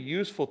you're going to be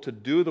useful to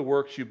do the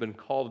works you've been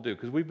called to do,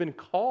 because we've been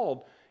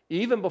called,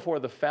 even before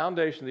the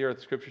foundation of the earth,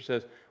 the Scripture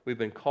says, we've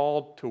been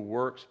called to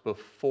works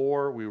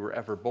before we were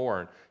ever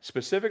born.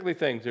 Specifically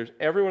things, there's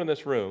everyone in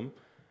this room,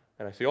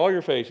 and I see all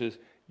your faces,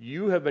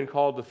 you have been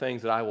called to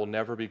things that I will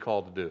never be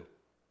called to do.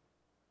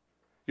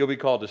 You'll be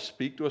called to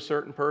speak to a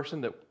certain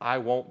person that I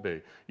won't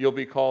be. You'll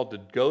be called to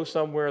go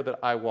somewhere that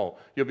I won't.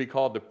 You'll be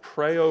called to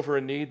pray over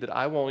a need that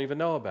I won't even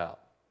know about.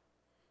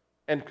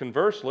 And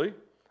conversely,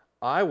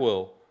 I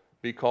will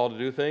be called to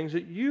do things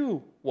that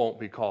you won't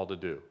be called to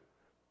do.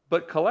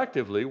 But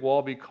collectively, we'll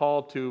all be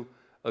called to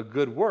a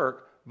good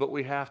work, but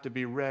we have to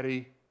be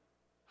ready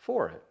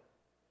for it.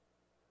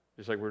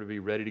 Just like we're to be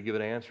ready to give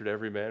an answer to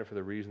every man for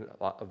the reason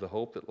of the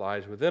hope that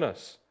lies within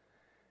us.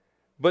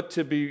 But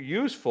to be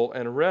useful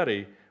and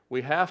ready,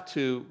 we have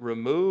to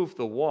remove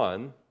the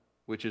one,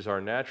 which is our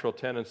natural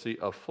tendency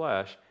of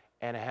flesh,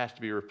 and it has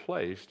to be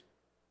replaced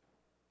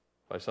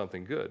by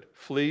something good.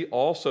 Flee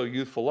also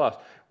youthful lust.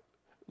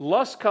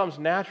 Lust comes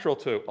natural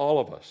to all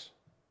of us.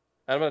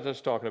 I'm not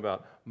just talking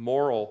about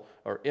moral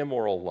or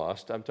immoral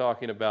lust. I'm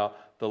talking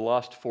about the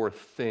lust for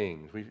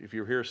things. If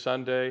you were here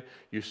Sunday,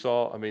 you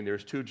saw,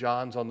 there's two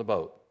Johns on the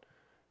boat.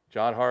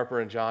 John Harper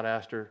and John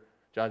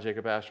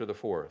Jacob Astor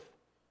IV.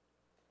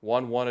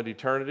 One wanted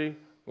eternity.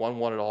 One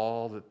wanted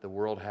all that the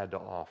world had to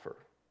offer.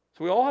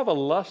 So we all have a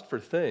lust for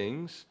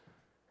things,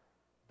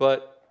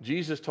 but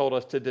Jesus told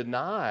us to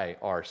deny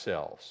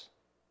ourselves.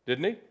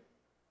 Didn't he?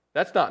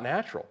 That's not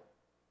natural.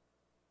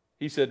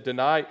 He said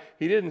deny.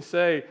 He didn't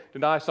say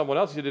deny someone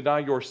else. He said deny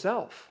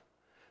yourself.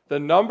 The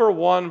number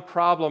one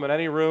problem in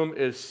any room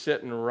is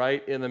sitting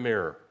right in the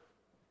mirror,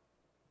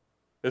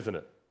 isn't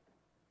it?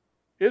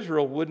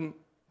 Israel wouldn't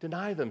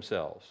deny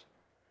themselves.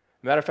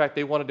 Matter of fact,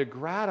 they wanted to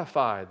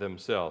gratify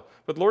themselves.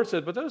 But the Lord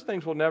said, but those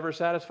things will never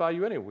satisfy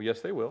you anyway. Well,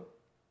 yes, they will.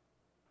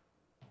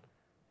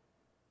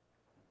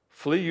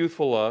 Flee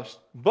youthful lust,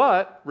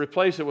 but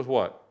replace it with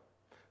what?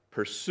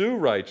 Pursue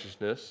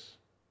righteousness.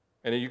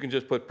 And you can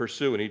just put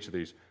pursue in each of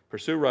these.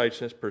 Pursue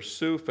righteousness,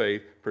 pursue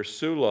faith,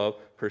 pursue love,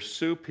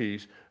 pursue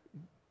peace.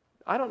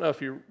 I don't know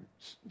if you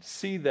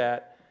see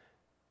that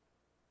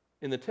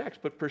in the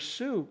text, but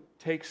pursue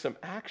takes some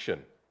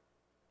action.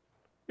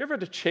 You ever had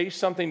to chase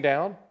something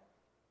down?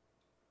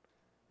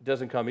 It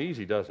doesn't come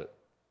easy, does it?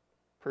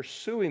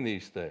 Pursuing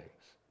these things.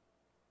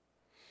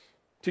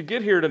 To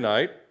get here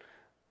tonight,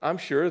 I'm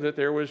sure that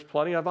there was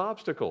plenty of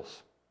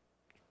obstacles.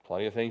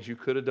 Plenty of things you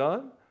could have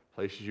done,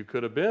 places you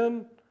could have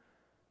been.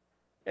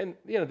 And,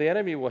 the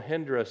enemy will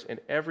hinder us in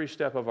every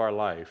step of our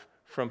life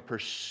from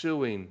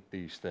pursuing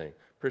these things.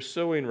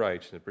 Pursuing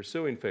righteousness,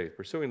 pursuing faith,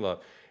 pursuing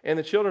love. And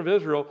the children of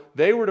Israel,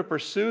 they were to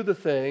pursue the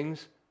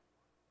things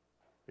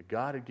that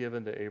God had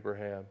given to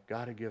Abraham,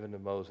 God had given to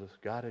Moses,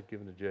 God had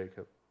given to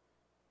Jacob.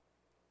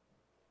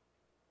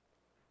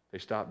 They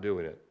stopped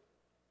doing it.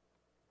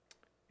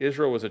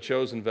 Israel was a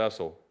chosen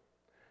vessel.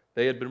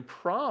 They had been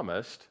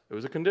promised, it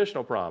was a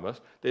conditional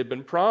promise, they had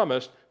been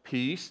promised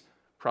peace,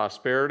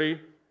 prosperity,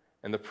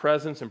 and the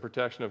presence and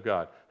protection of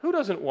God. Who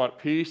doesn't want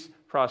peace,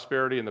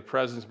 prosperity, and the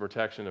presence and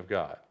protection of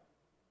God?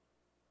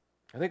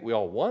 I think we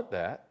all want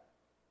that.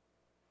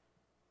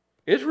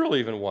 Israel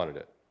even wanted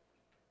it,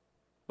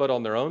 but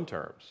on their own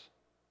terms.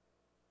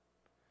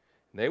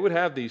 And they would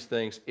have these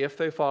things if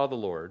they followed the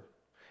Lord,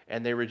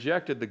 and they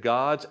rejected the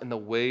gods and the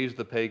ways of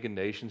the pagan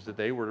nations that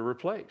they were to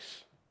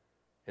replace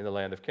in the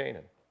land of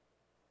Canaan.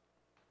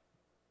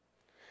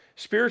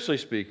 Spiritually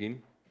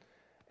speaking,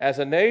 as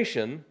a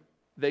nation,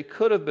 they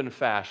could have been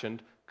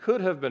fashioned,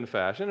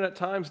 and at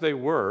times they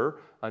were,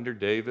 under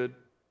David,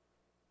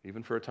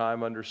 even for a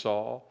time under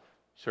Saul,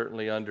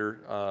 certainly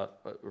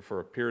for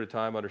a period of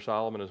time under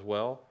Solomon as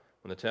well,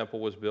 when the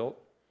temple was built.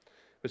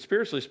 But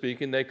spiritually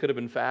speaking, they could have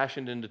been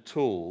fashioned into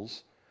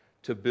tools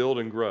to build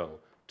and grow,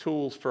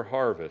 tools for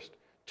harvest,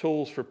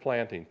 tools for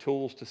planting,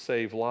 tools to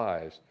save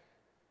lives.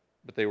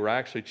 But they were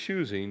actually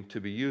choosing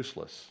to be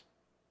useless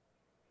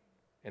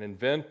and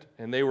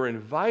they were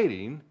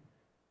inviting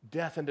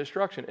death and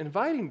destruction.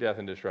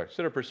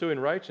 Instead of pursuing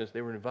righteousness,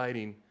 they were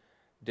inviting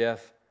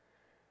death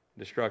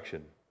and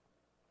destruction.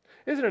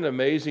 Isn't it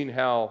amazing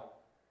how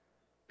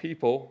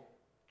people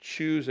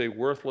choose a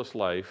worthless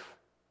life,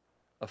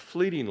 a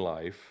fleeting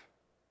life,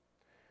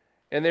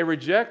 and they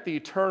reject the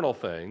eternal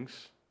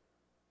things,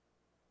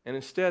 and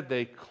instead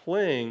they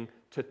cling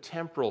to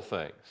temporal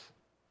things?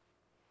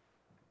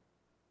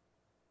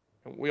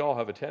 And we all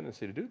have a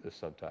tendency to do this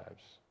sometimes.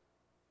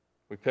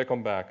 We pick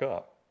them back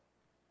up.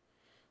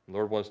 The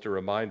Lord wants to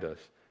remind us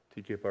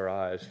to keep our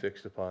eyes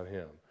fixed upon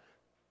Him,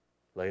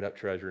 laying up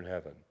treasure in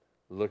heaven,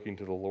 looking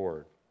to the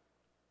Lord.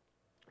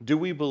 Do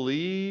we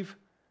believe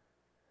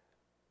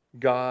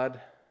God?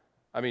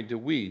 Do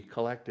we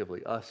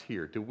collectively, us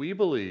here, do we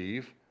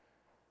believe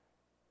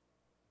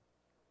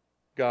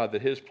God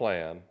that His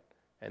plan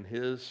and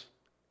His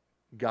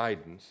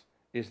guidance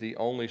is the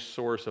only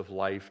source of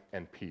life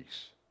and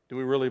peace? Do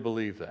we really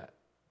believe that?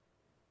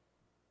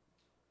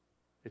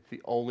 It's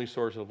the only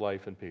source of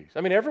life and peace.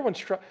 Everyone's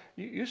tried.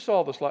 You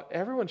saw this.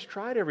 Everyone's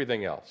tried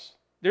everything else.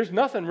 There's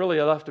nothing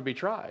really left to be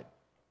tried.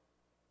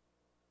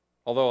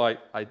 Although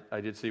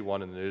I did see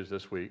one in the news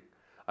this week.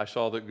 I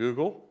saw that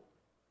Google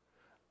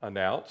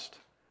announced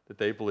that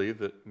they believe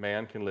that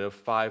man can live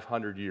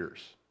 500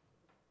 years.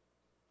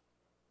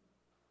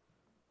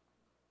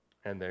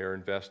 And they are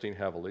investing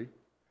heavily,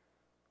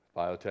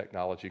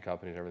 biotechnology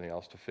companies and everything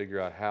else, to figure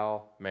out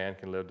how man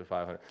can live to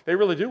 500. They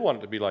really do want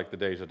it to be like the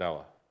days of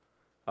Noah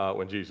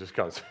when Jesus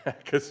comes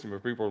back, because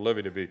people are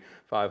living to be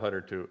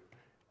 500 to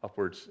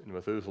upwards in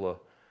Methuselah,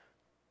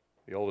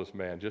 the oldest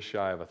man, just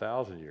shy of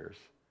 1,000 years.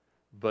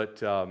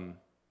 But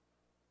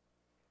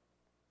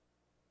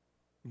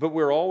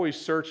we're always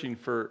searching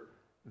for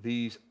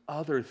these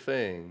other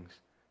things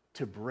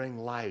to bring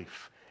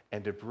life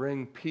and to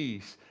bring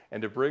peace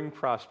and to bring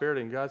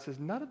prosperity. And God says,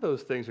 none of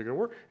those things are going to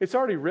work. It's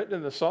already written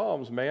in the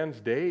Psalms, man's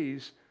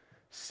days,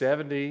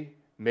 70,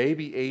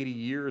 maybe 80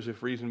 years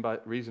if by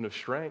reason of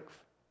strength.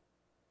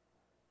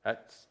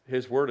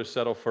 His word is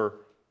settled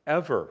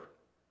forever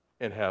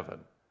in heaven.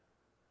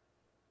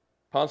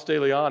 Ponce de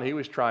Leon, he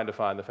was trying to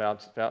find the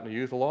fountain of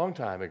youth a long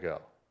time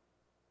ago.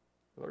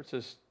 The Lord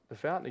says, the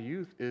fountain of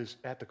youth is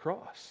at the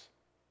cross,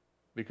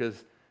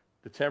 because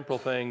the temporal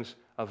things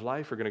of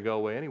life are going to go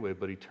away anyway,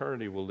 but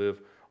eternity will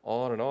live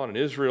on. And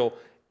Israel,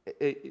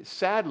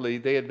 sadly,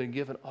 they had been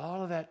given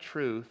all of that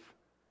truth,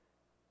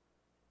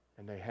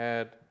 and they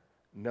had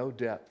no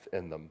depth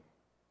in them.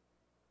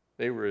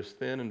 They were as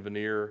thin and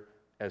veneer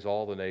as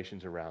all the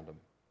nations around them.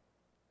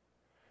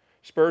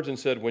 Spurgeon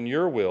said, when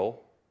your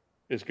will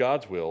is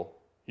God's will,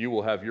 you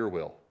will have your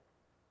will.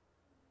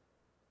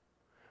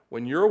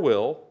 When your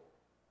will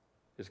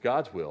is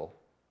God's will,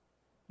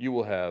 you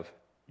will have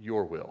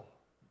your will.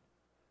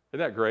 Isn't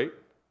that great?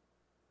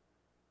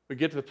 We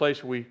get to the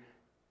place where we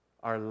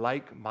are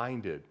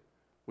like-minded.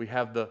 We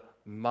have the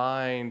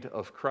mind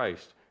of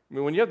Christ. I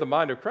mean, when you have the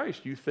mind of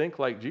Christ, you think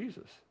like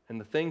Jesus. And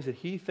the things that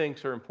he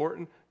thinks are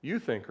important, you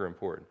think are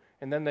important.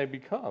 And then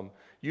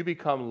you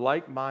become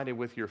like-minded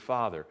with your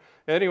Father.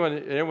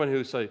 Anyone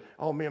who says,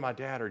 oh, me and my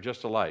dad are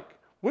just alike.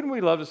 Wouldn't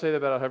we love to say that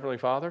about our Heavenly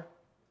Father?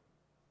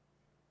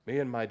 Me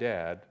and my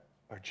dad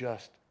are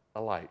just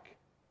alike.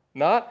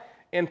 Not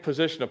in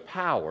position of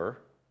power,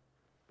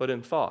 but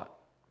in thought.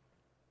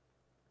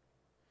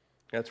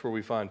 That's where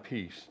we find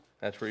peace.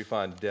 That's where we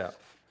find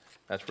depth.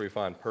 That's where we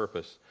find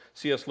purpose.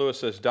 C.S. Lewis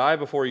says, die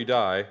before you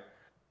die,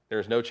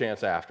 there's no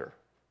chance after.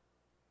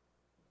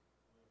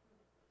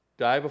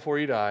 Die before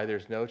you die,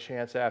 there's no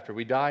chance after.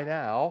 We die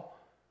now,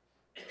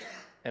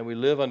 and we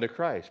live unto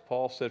Christ.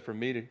 Paul said, for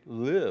me to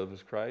live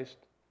is Christ.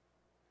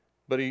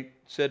 But he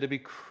said to be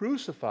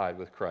crucified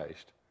with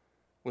Christ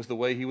was the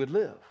way he would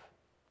live.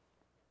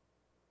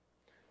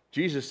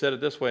 Jesus said it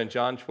this way in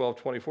John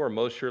 12:24,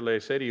 most surely I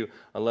say to you,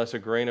 unless a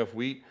grain of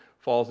wheat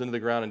falls into the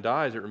ground and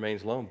dies, it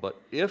remains alone. But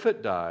if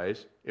it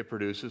dies, it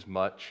produces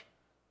much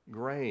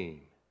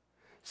grain.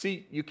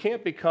 See, you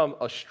can't become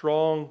a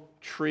strong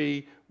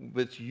tree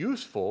that's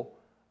useful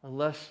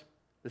unless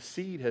the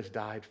seed has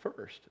died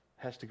first. It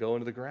has to go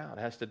into the ground.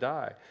 It has to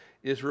die.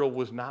 Israel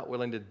was not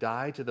willing to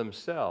die to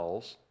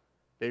themselves.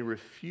 They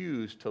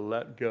refused to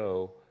let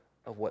go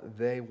of what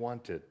they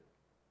wanted.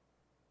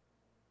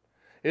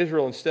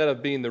 Israel, instead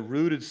of being the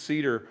rooted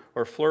cedar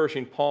or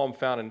flourishing palm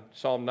found in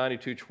Psalm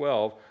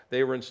 92:12,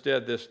 they were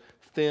instead this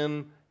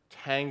thin,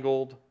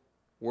 tangled,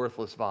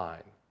 worthless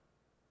vine.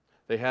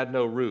 They had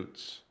no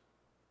roots.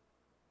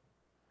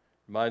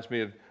 Reminds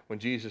me of when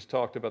Jesus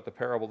talked about the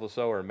parable of the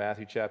sower in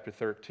Matthew chapter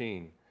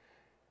 13.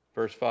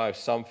 Verse 5,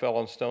 some fell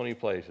on stony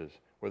places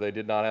where they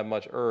did not have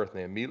much earth, and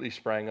they immediately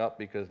sprang up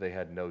because they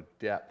had no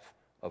depth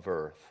of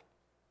earth.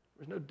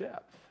 There was no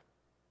depth.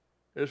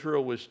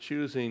 Israel was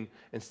choosing,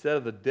 instead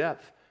of the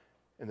depth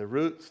and the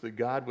roots that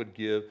God would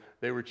give,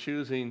 they were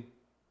choosing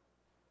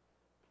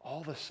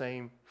all the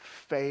same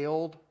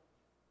failed.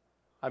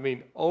 I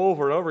mean,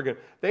 over and over again.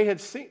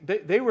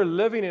 They were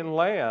living in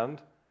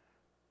land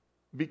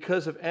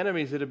because of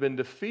enemies that had been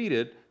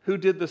defeated who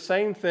did the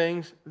same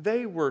things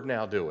they were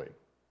now doing.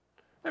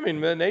 I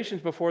mean, the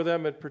nations before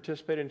them had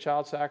participated in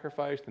child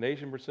sacrifice. The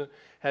nation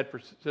had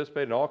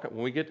participated in all.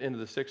 When we get into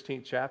the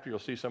 16th chapter, you'll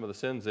see some of the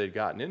sins they'd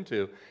gotten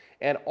into.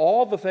 And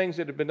all the things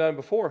that had been done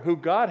before, who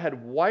God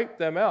had wiped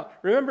them out.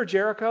 Remember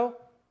Jericho?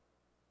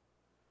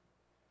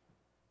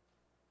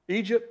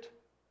 Egypt?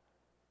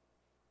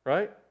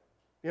 Right?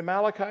 The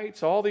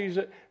Amalekites, all these,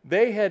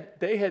 they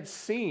had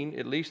seen,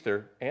 at least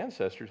their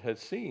ancestors had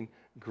seen,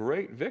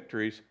 great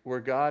victories where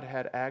God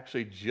had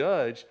actually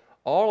judged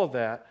all of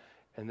that.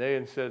 And they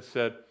instead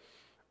said,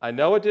 I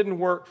know it didn't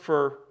work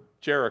for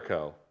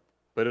Jericho,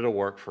 but it'll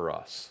work for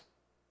us.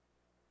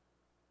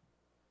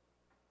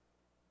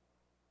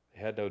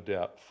 They had no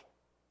depth.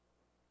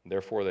 And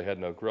therefore, they had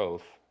no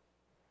growth.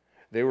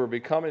 They were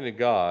becoming to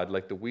God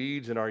like the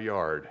weeds in our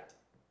yard,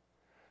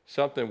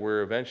 something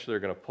where eventually they're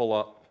going to pull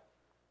up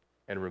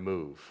and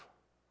remove.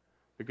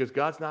 Because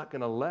God's not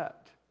going to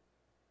let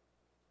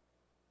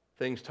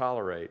things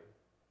tolerate.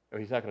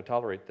 He's not going to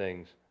tolerate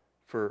things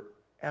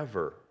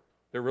forever.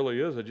 There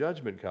really is a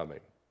judgment coming.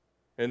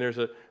 And there's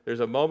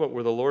a moment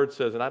where the Lord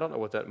says, and I don't know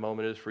what that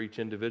moment is for each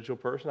individual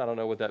person. I don't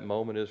know what that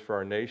moment is for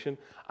our nation.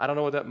 I don't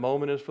know what that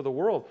moment is for the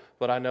world.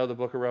 But I know the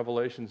book of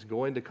Revelation is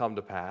going to come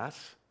to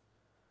pass.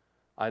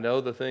 I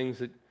know the things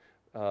that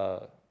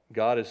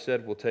God has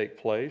said will take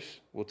place.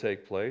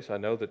 I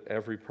know that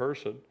every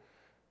person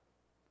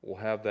will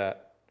have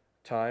that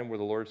time where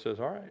the Lord says,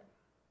 all right,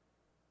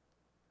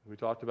 we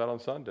talked about on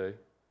Sunday,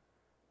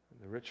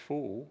 the rich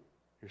fool,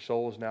 your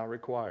soul is now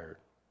required.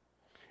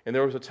 And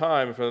there was a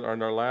time,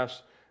 on our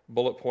last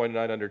bullet point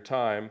tonight under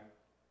time,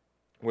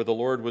 where the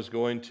Lord was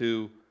going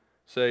to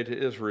say to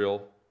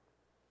Israel,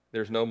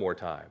 there's no more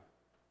time.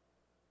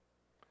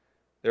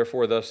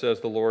 Therefore, thus says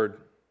the Lord,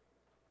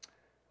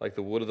 like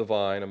the wood of the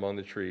vine among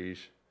the trees,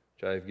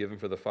 which I have given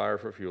for the fire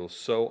for fuel,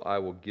 so I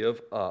will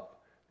give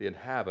up the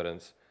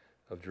inhabitants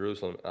of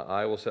Jerusalem.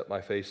 I will set my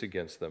face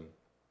against them.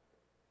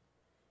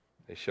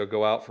 They shall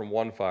go out from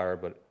one fire,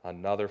 but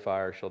another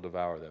fire shall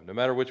devour them. No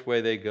matter which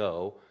way they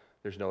go,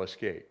 there's no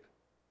escape.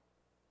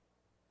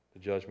 The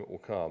judgment will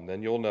come.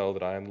 Then you'll know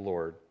that I am the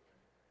Lord.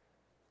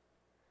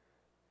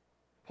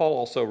 Paul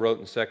also wrote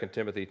in 2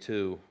 Timothy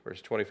 2,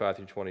 verse 25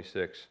 through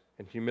 26,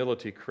 in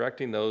humility,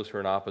 correcting those who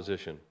are in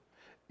opposition,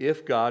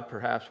 if God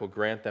perhaps will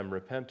grant them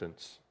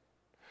repentance,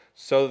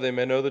 so that they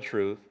may know the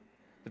truth,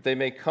 that they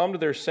may come to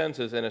their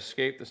senses and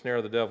escape the snare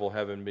of the devil,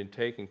 having been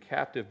taken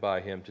captive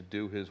by him to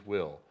do his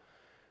will.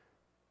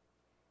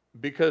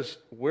 Because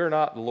we're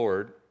not the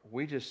Lord,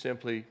 we just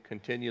simply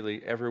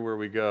continually, everywhere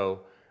we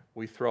go,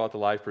 we throw out the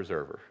life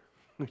preserver.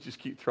 We just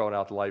keep throwing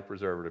out the life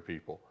preserver to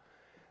people.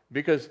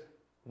 Because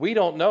we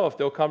don't know if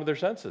they'll come to their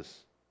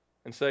senses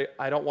and say,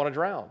 I don't want to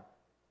drown.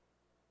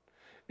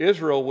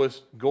 Israel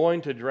was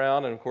going to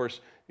drown, and of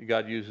course,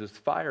 God uses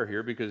fire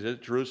here because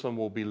Jerusalem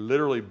will be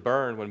literally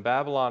burned. When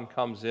Babylon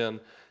comes in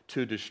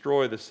to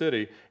destroy the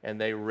city and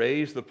they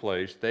raze the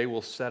place, they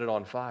will set it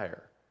on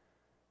fire.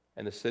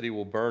 And the city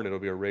will burn. It'll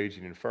be a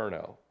raging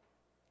inferno.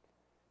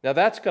 Now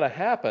that's going to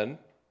happen.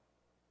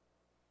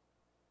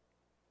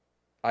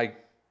 I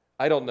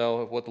don't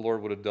know what the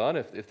Lord would have done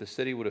if the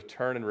city would have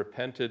turned and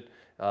repented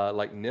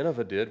like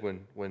Nineveh did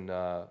when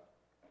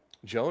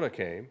Jonah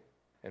came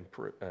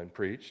and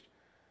preached.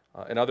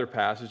 In other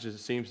passages, it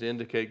seems to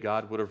indicate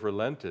God would have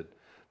relented.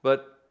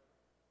 But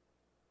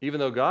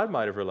even though God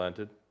might have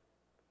relented,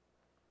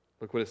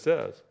 look what it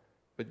says.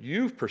 But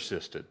you've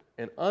persisted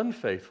in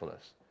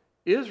unfaithfulness.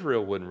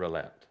 Israel wouldn't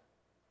relent.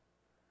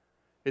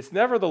 It's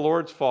never the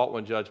Lord's fault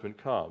when judgment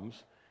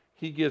comes.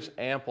 He gives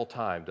ample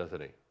time, doesn't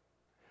he?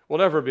 We'll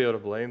never be able to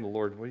blame the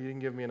Lord. Well, you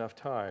didn't give me enough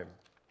time.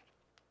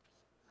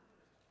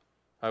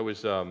 I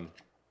was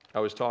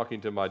talking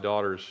to my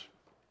daughters.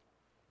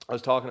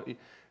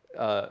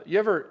 You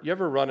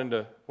ever run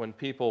into when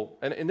people,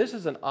 and this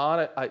is an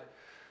honest, I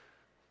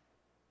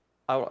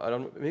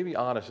don't, maybe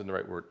honest isn't the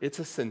right word. It's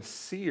a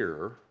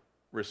sincere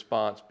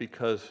response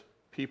because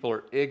people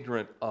are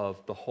ignorant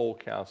of the whole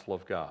counsel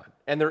of God.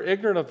 And they're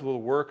ignorant of the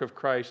work of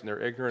Christ, and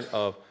they're ignorant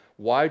of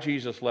why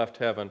Jesus left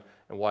heaven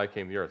and why he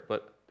came to the earth.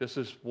 But this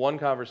is one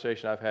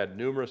conversation I've had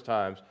numerous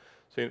times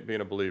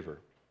being a believer.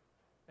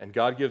 And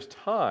God gives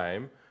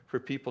time for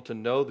people to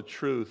know the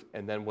truth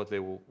and then what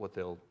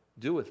they'll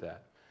do with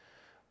that.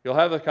 You'll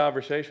have a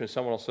conversation and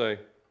someone will say,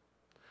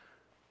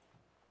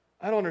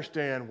 I don't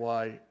understand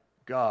why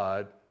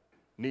God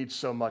needs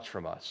so much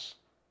from us.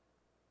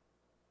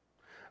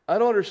 I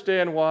don't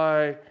understand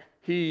why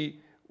he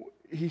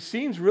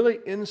seems really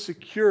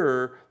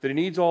insecure that he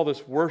needs all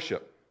this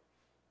worship.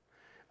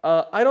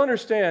 I don't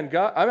understand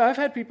God. I've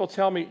had people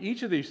tell me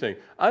each of these things.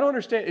 I don't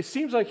understand. It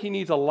seems like he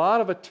needs a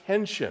lot of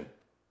attention.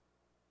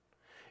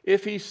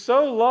 If he's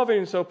so loving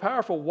and so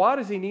powerful, why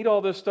does he need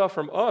all this stuff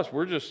from us?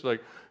 We're just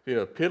like,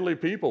 piddly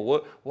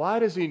people. Why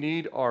does he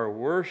need our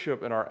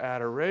worship and our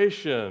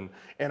adoration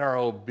and our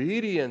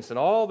obedience and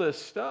all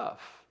this stuff?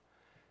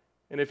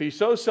 And if he's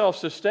so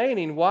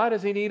self-sustaining, why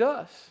does he need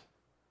us?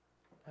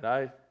 And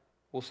I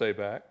will say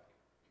back,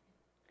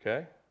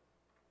 okay,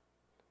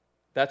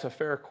 that's a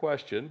fair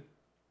question.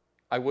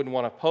 I wouldn't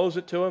want to pose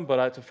it to him, but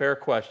it's a fair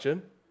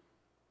question.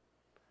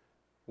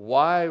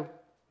 Why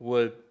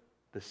would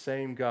the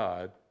same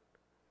God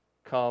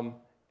come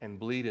and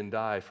bleed and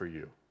die for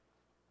you?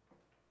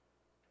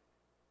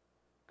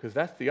 Because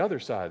that's the other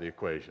side of the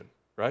equation,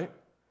 right?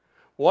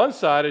 One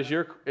side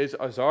is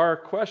our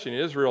question,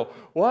 Israel,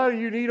 why do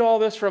you need all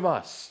this from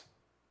us?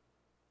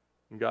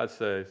 And God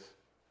says,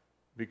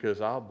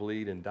 because I'll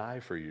bleed and die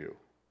for you.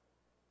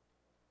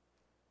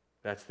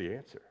 That's the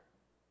answer.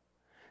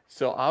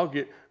 So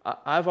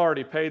I've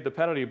already paid the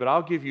penalty, but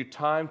I'll give you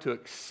time to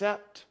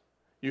accept.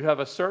 You have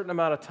a certain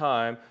amount of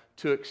time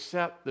to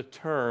accept the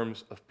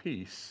terms of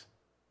peace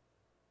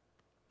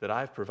that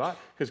I've provided.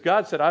 Because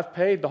God said, I've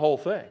paid the whole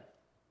thing.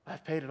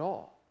 I've paid it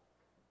all.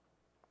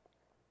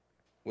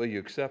 Will you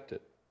accept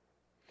it?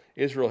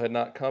 Israel had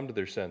not come to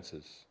their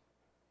senses.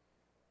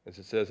 As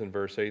it says in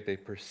verse 8, they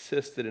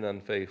persisted in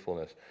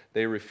unfaithfulness.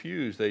 They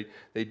refused. They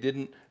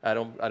didn't. I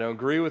don't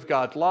agree with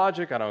God's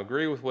logic. I don't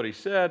agree with what he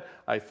said.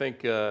 I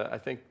think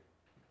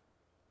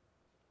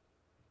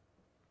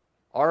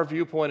our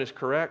viewpoint is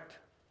correct.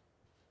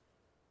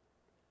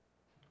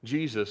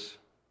 Jesus,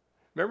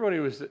 remember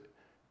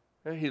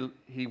when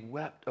he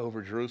wept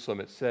over Jerusalem.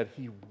 It said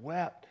he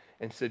wept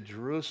and said,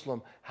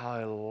 Jerusalem, how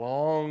I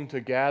long to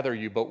gather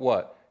you. But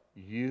what?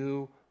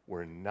 You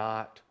were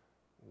not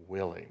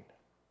willing.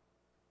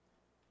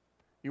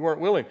 You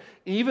weren't willing.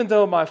 Even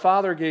though my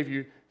Father gave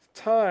you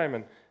time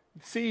and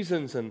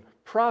seasons and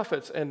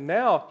prophets, and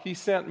now he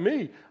sent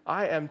me.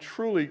 I am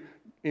truly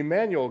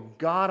Emmanuel,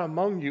 God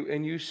among you,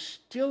 and you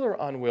still are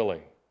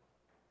unwilling.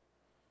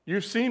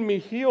 You've seen me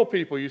heal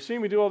people. You've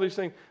seen me do all these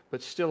things,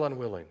 but still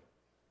unwilling.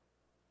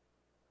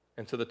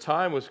 And so the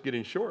time was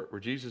getting short where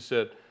Jesus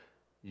said,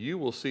 you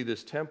will see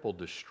this temple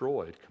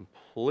destroyed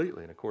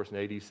completely. And of course, in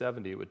AD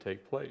 70, it would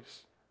take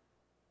place.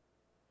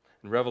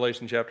 In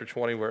Revelation chapter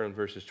 20, where in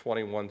verses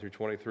 21 through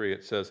 23,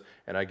 it says,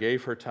 and I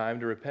gave her time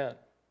to repent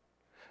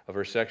of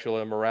her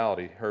sexual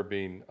immorality, her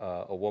being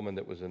a woman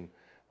that was in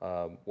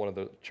one of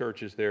the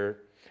churches there,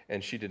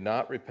 and she did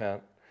not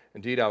repent.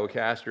 Indeed, I will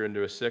cast her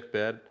into a sick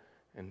bed,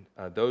 and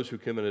those who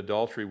commit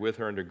adultery with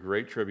her into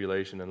great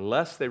tribulation.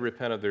 Unless they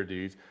repent of their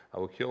deeds, I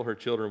will kill her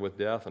children with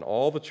death, and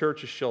all the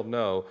churches shall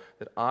know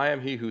that I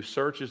am he who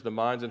searches the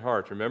minds and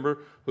hearts. Remember,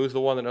 who's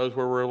the one that knows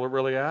where we're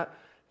really at?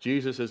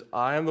 Jesus says,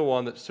 I am the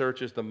one that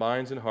searches the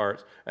minds and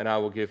hearts, and I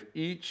will give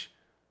each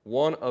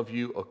one of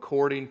you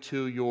according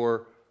to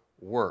your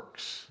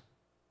works.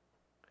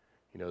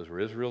 He knows where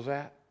Israel's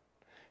at.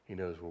 He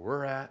knows where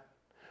we're at.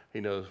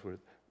 He knows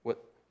what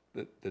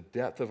the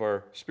depth of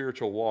our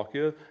spiritual walk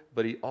is,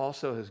 but he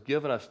also has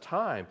given us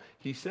time.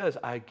 He says,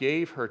 I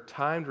gave her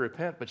time to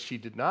repent, but she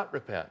did not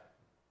repent.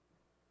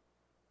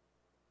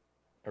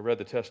 I read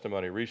the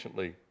testimony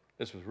recently.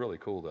 This was really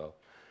cool, though.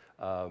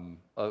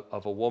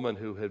 Of a woman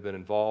who had been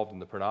involved in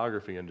the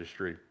pornography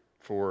industry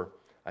for,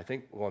 I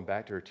think, going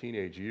back to her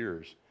teenage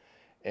years.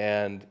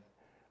 And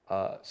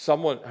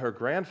her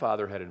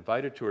grandfather had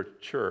invited her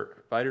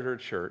to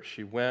church.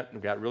 She went and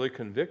got really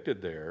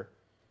convicted there.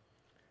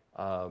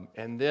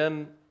 And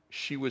then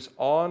she was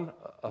on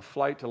a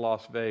flight to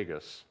Las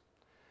Vegas,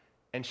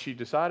 and she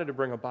decided to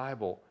bring a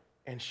Bible,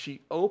 and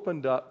she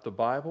opened up the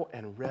Bible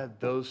and read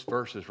those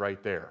verses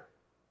right there.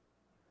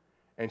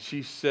 And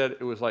she said,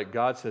 it was like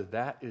God said,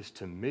 that is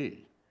to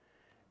me.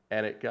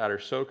 And it got her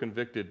so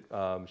convicted.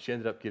 She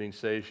ended up getting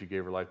saved. She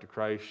gave her life to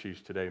Christ.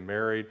 She's today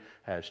married,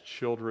 has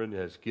children,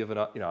 has given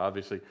up.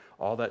 Obviously,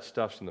 all that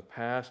stuff's in the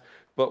past.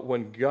 But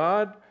when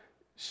God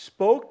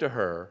spoke to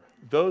her,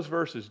 those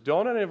verses,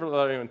 don't ever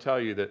let anyone tell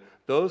you that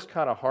those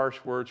kind of harsh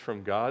words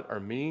from God are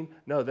mean.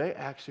 No, they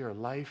actually are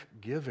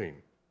life-giving.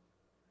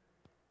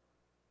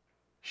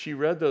 She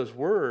read those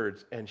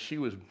words and she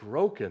was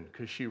broken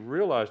because she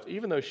realized,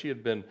 even though she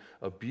had been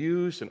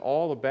abused and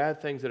all the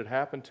bad things that had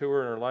happened to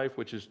her in her life,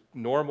 which is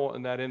normal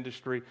in that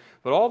industry,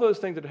 but all those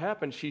things that had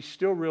happened, she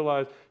still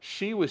realized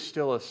she was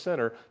still a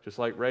sinner, just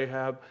like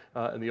Rahab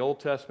in the Old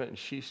Testament, and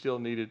she still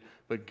needed.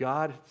 But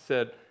God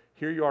said,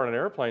 here you are on an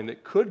airplane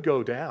that could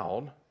go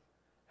down,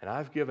 and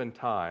I've given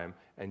time,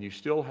 and you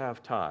still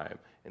have time.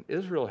 And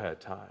Israel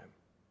had time.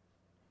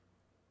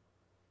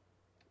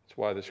 That's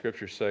why the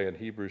scriptures say in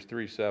Hebrews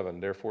 3:7,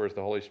 therefore, as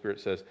the Holy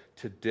Spirit says,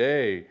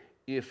 today,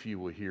 if you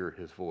will hear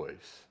his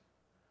voice.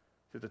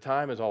 See, the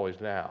time is always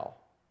now.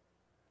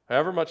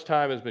 However much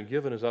time has been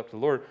given is up to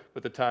the Lord,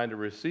 but the time to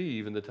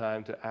receive and the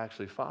time to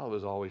actually follow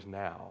is always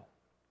now.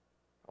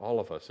 All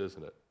of us,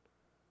 isn't it?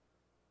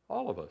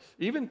 All of us.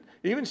 Even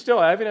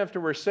still, even after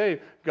we're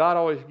saved, God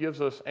always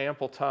gives us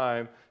ample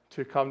time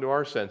to come to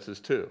our senses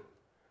too.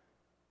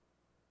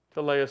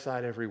 To lay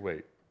aside every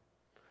weight.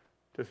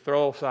 To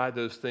throw aside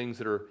those things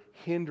that are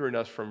hindering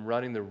us from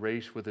running the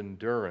race with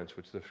endurance,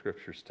 which the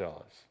scriptures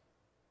tell us.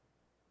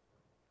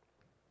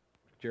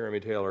 Jeremy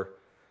Taylor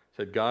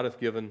said, God hath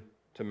given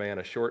to man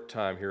a short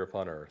time here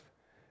upon earth,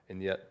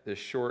 and yet on this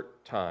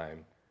short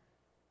time,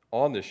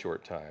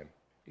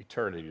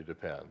 eternity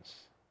depends.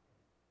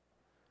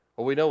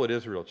 Well, we know what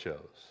Israel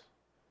chose,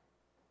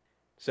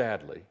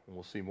 sadly, and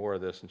we'll see more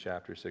of this in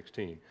chapter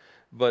 16.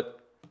 But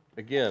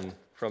again,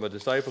 from a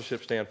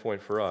discipleship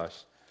standpoint for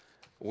us,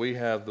 we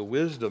have the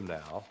wisdom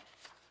now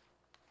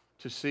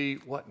to see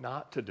what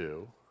not to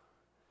do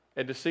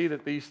and to see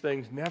that these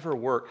things never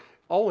work.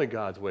 Only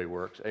God's way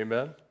works,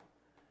 amen?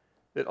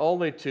 That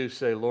only to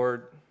say,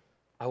 Lord,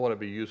 I want to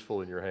be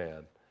useful in your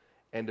hand,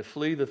 and to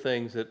flee the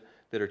things that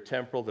are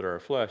temporal, that are our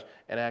flesh,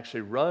 and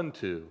actually run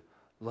to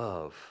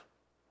love,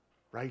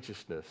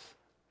 righteousness,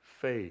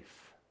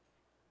 faith,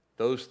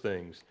 those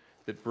things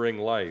that bring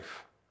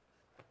life,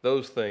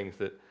 those things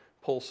that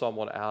pull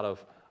someone out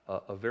of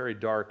a very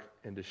dark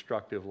and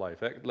destructive life.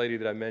 That lady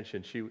that I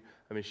mentioned,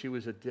 she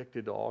was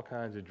addicted to all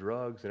kinds of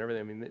drugs and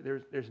everything. I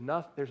mean, there's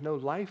no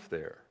life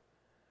there.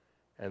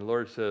 And the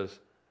Lord says,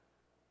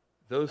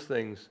 those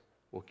things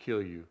will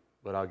kill you,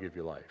 but I'll give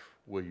you life.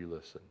 Will you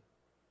listen?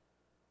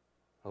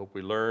 I hope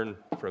we learn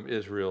from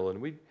Israel, and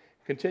we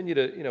continue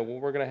to,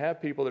 we're going to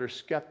have people that are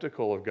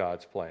skeptical of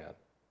God's plan.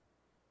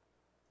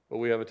 But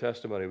we have a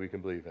testimony we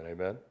can believe in.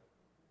 Amen?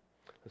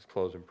 Let's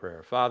close in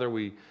prayer. Father,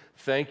 we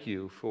thank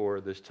you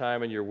for this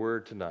time in your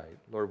word tonight.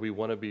 Lord, we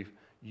want to be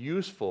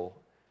useful.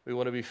 We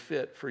want to be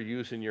fit for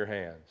use in your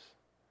hands.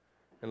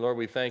 And Lord,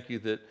 we thank you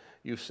that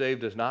you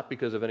saved us not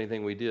because of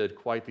anything we did,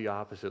 quite the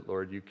opposite,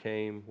 Lord. You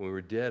came when we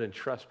were dead in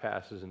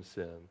trespasses and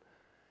sin.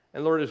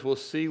 And Lord, as we'll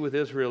see with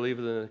Israel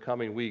even in the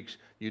coming weeks,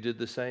 you did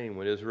the same.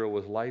 When Israel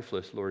was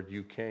lifeless, Lord,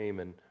 you came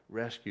and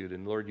rescued.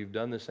 And Lord, you've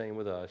done the same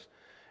with us.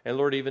 And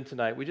Lord, even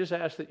tonight, we just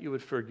ask that you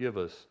would forgive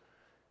us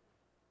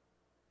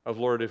of,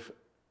 Lord, if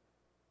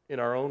in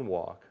our own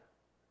walk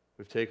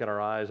we've taken our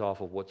eyes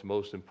off of what's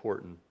most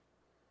important.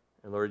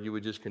 And Lord, you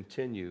would just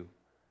continue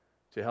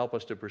to help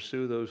us to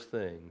pursue those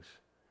things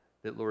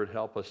that, Lord,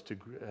 help us to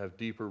have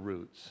deeper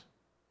roots,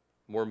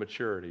 more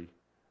maturity,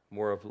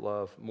 more of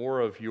love, more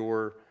of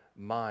your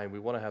mind. We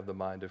want to have the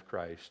mind of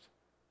Christ.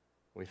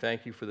 We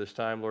thank you for this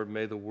time, Lord.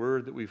 May the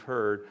word that we've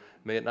heard,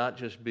 may it not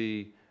just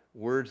be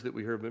words that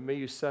we heard, but may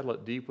you settle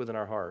it deep within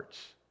our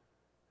hearts.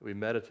 We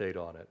meditate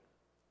on it.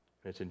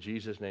 And it's in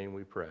Jesus' name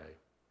we pray.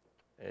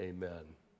 Amen.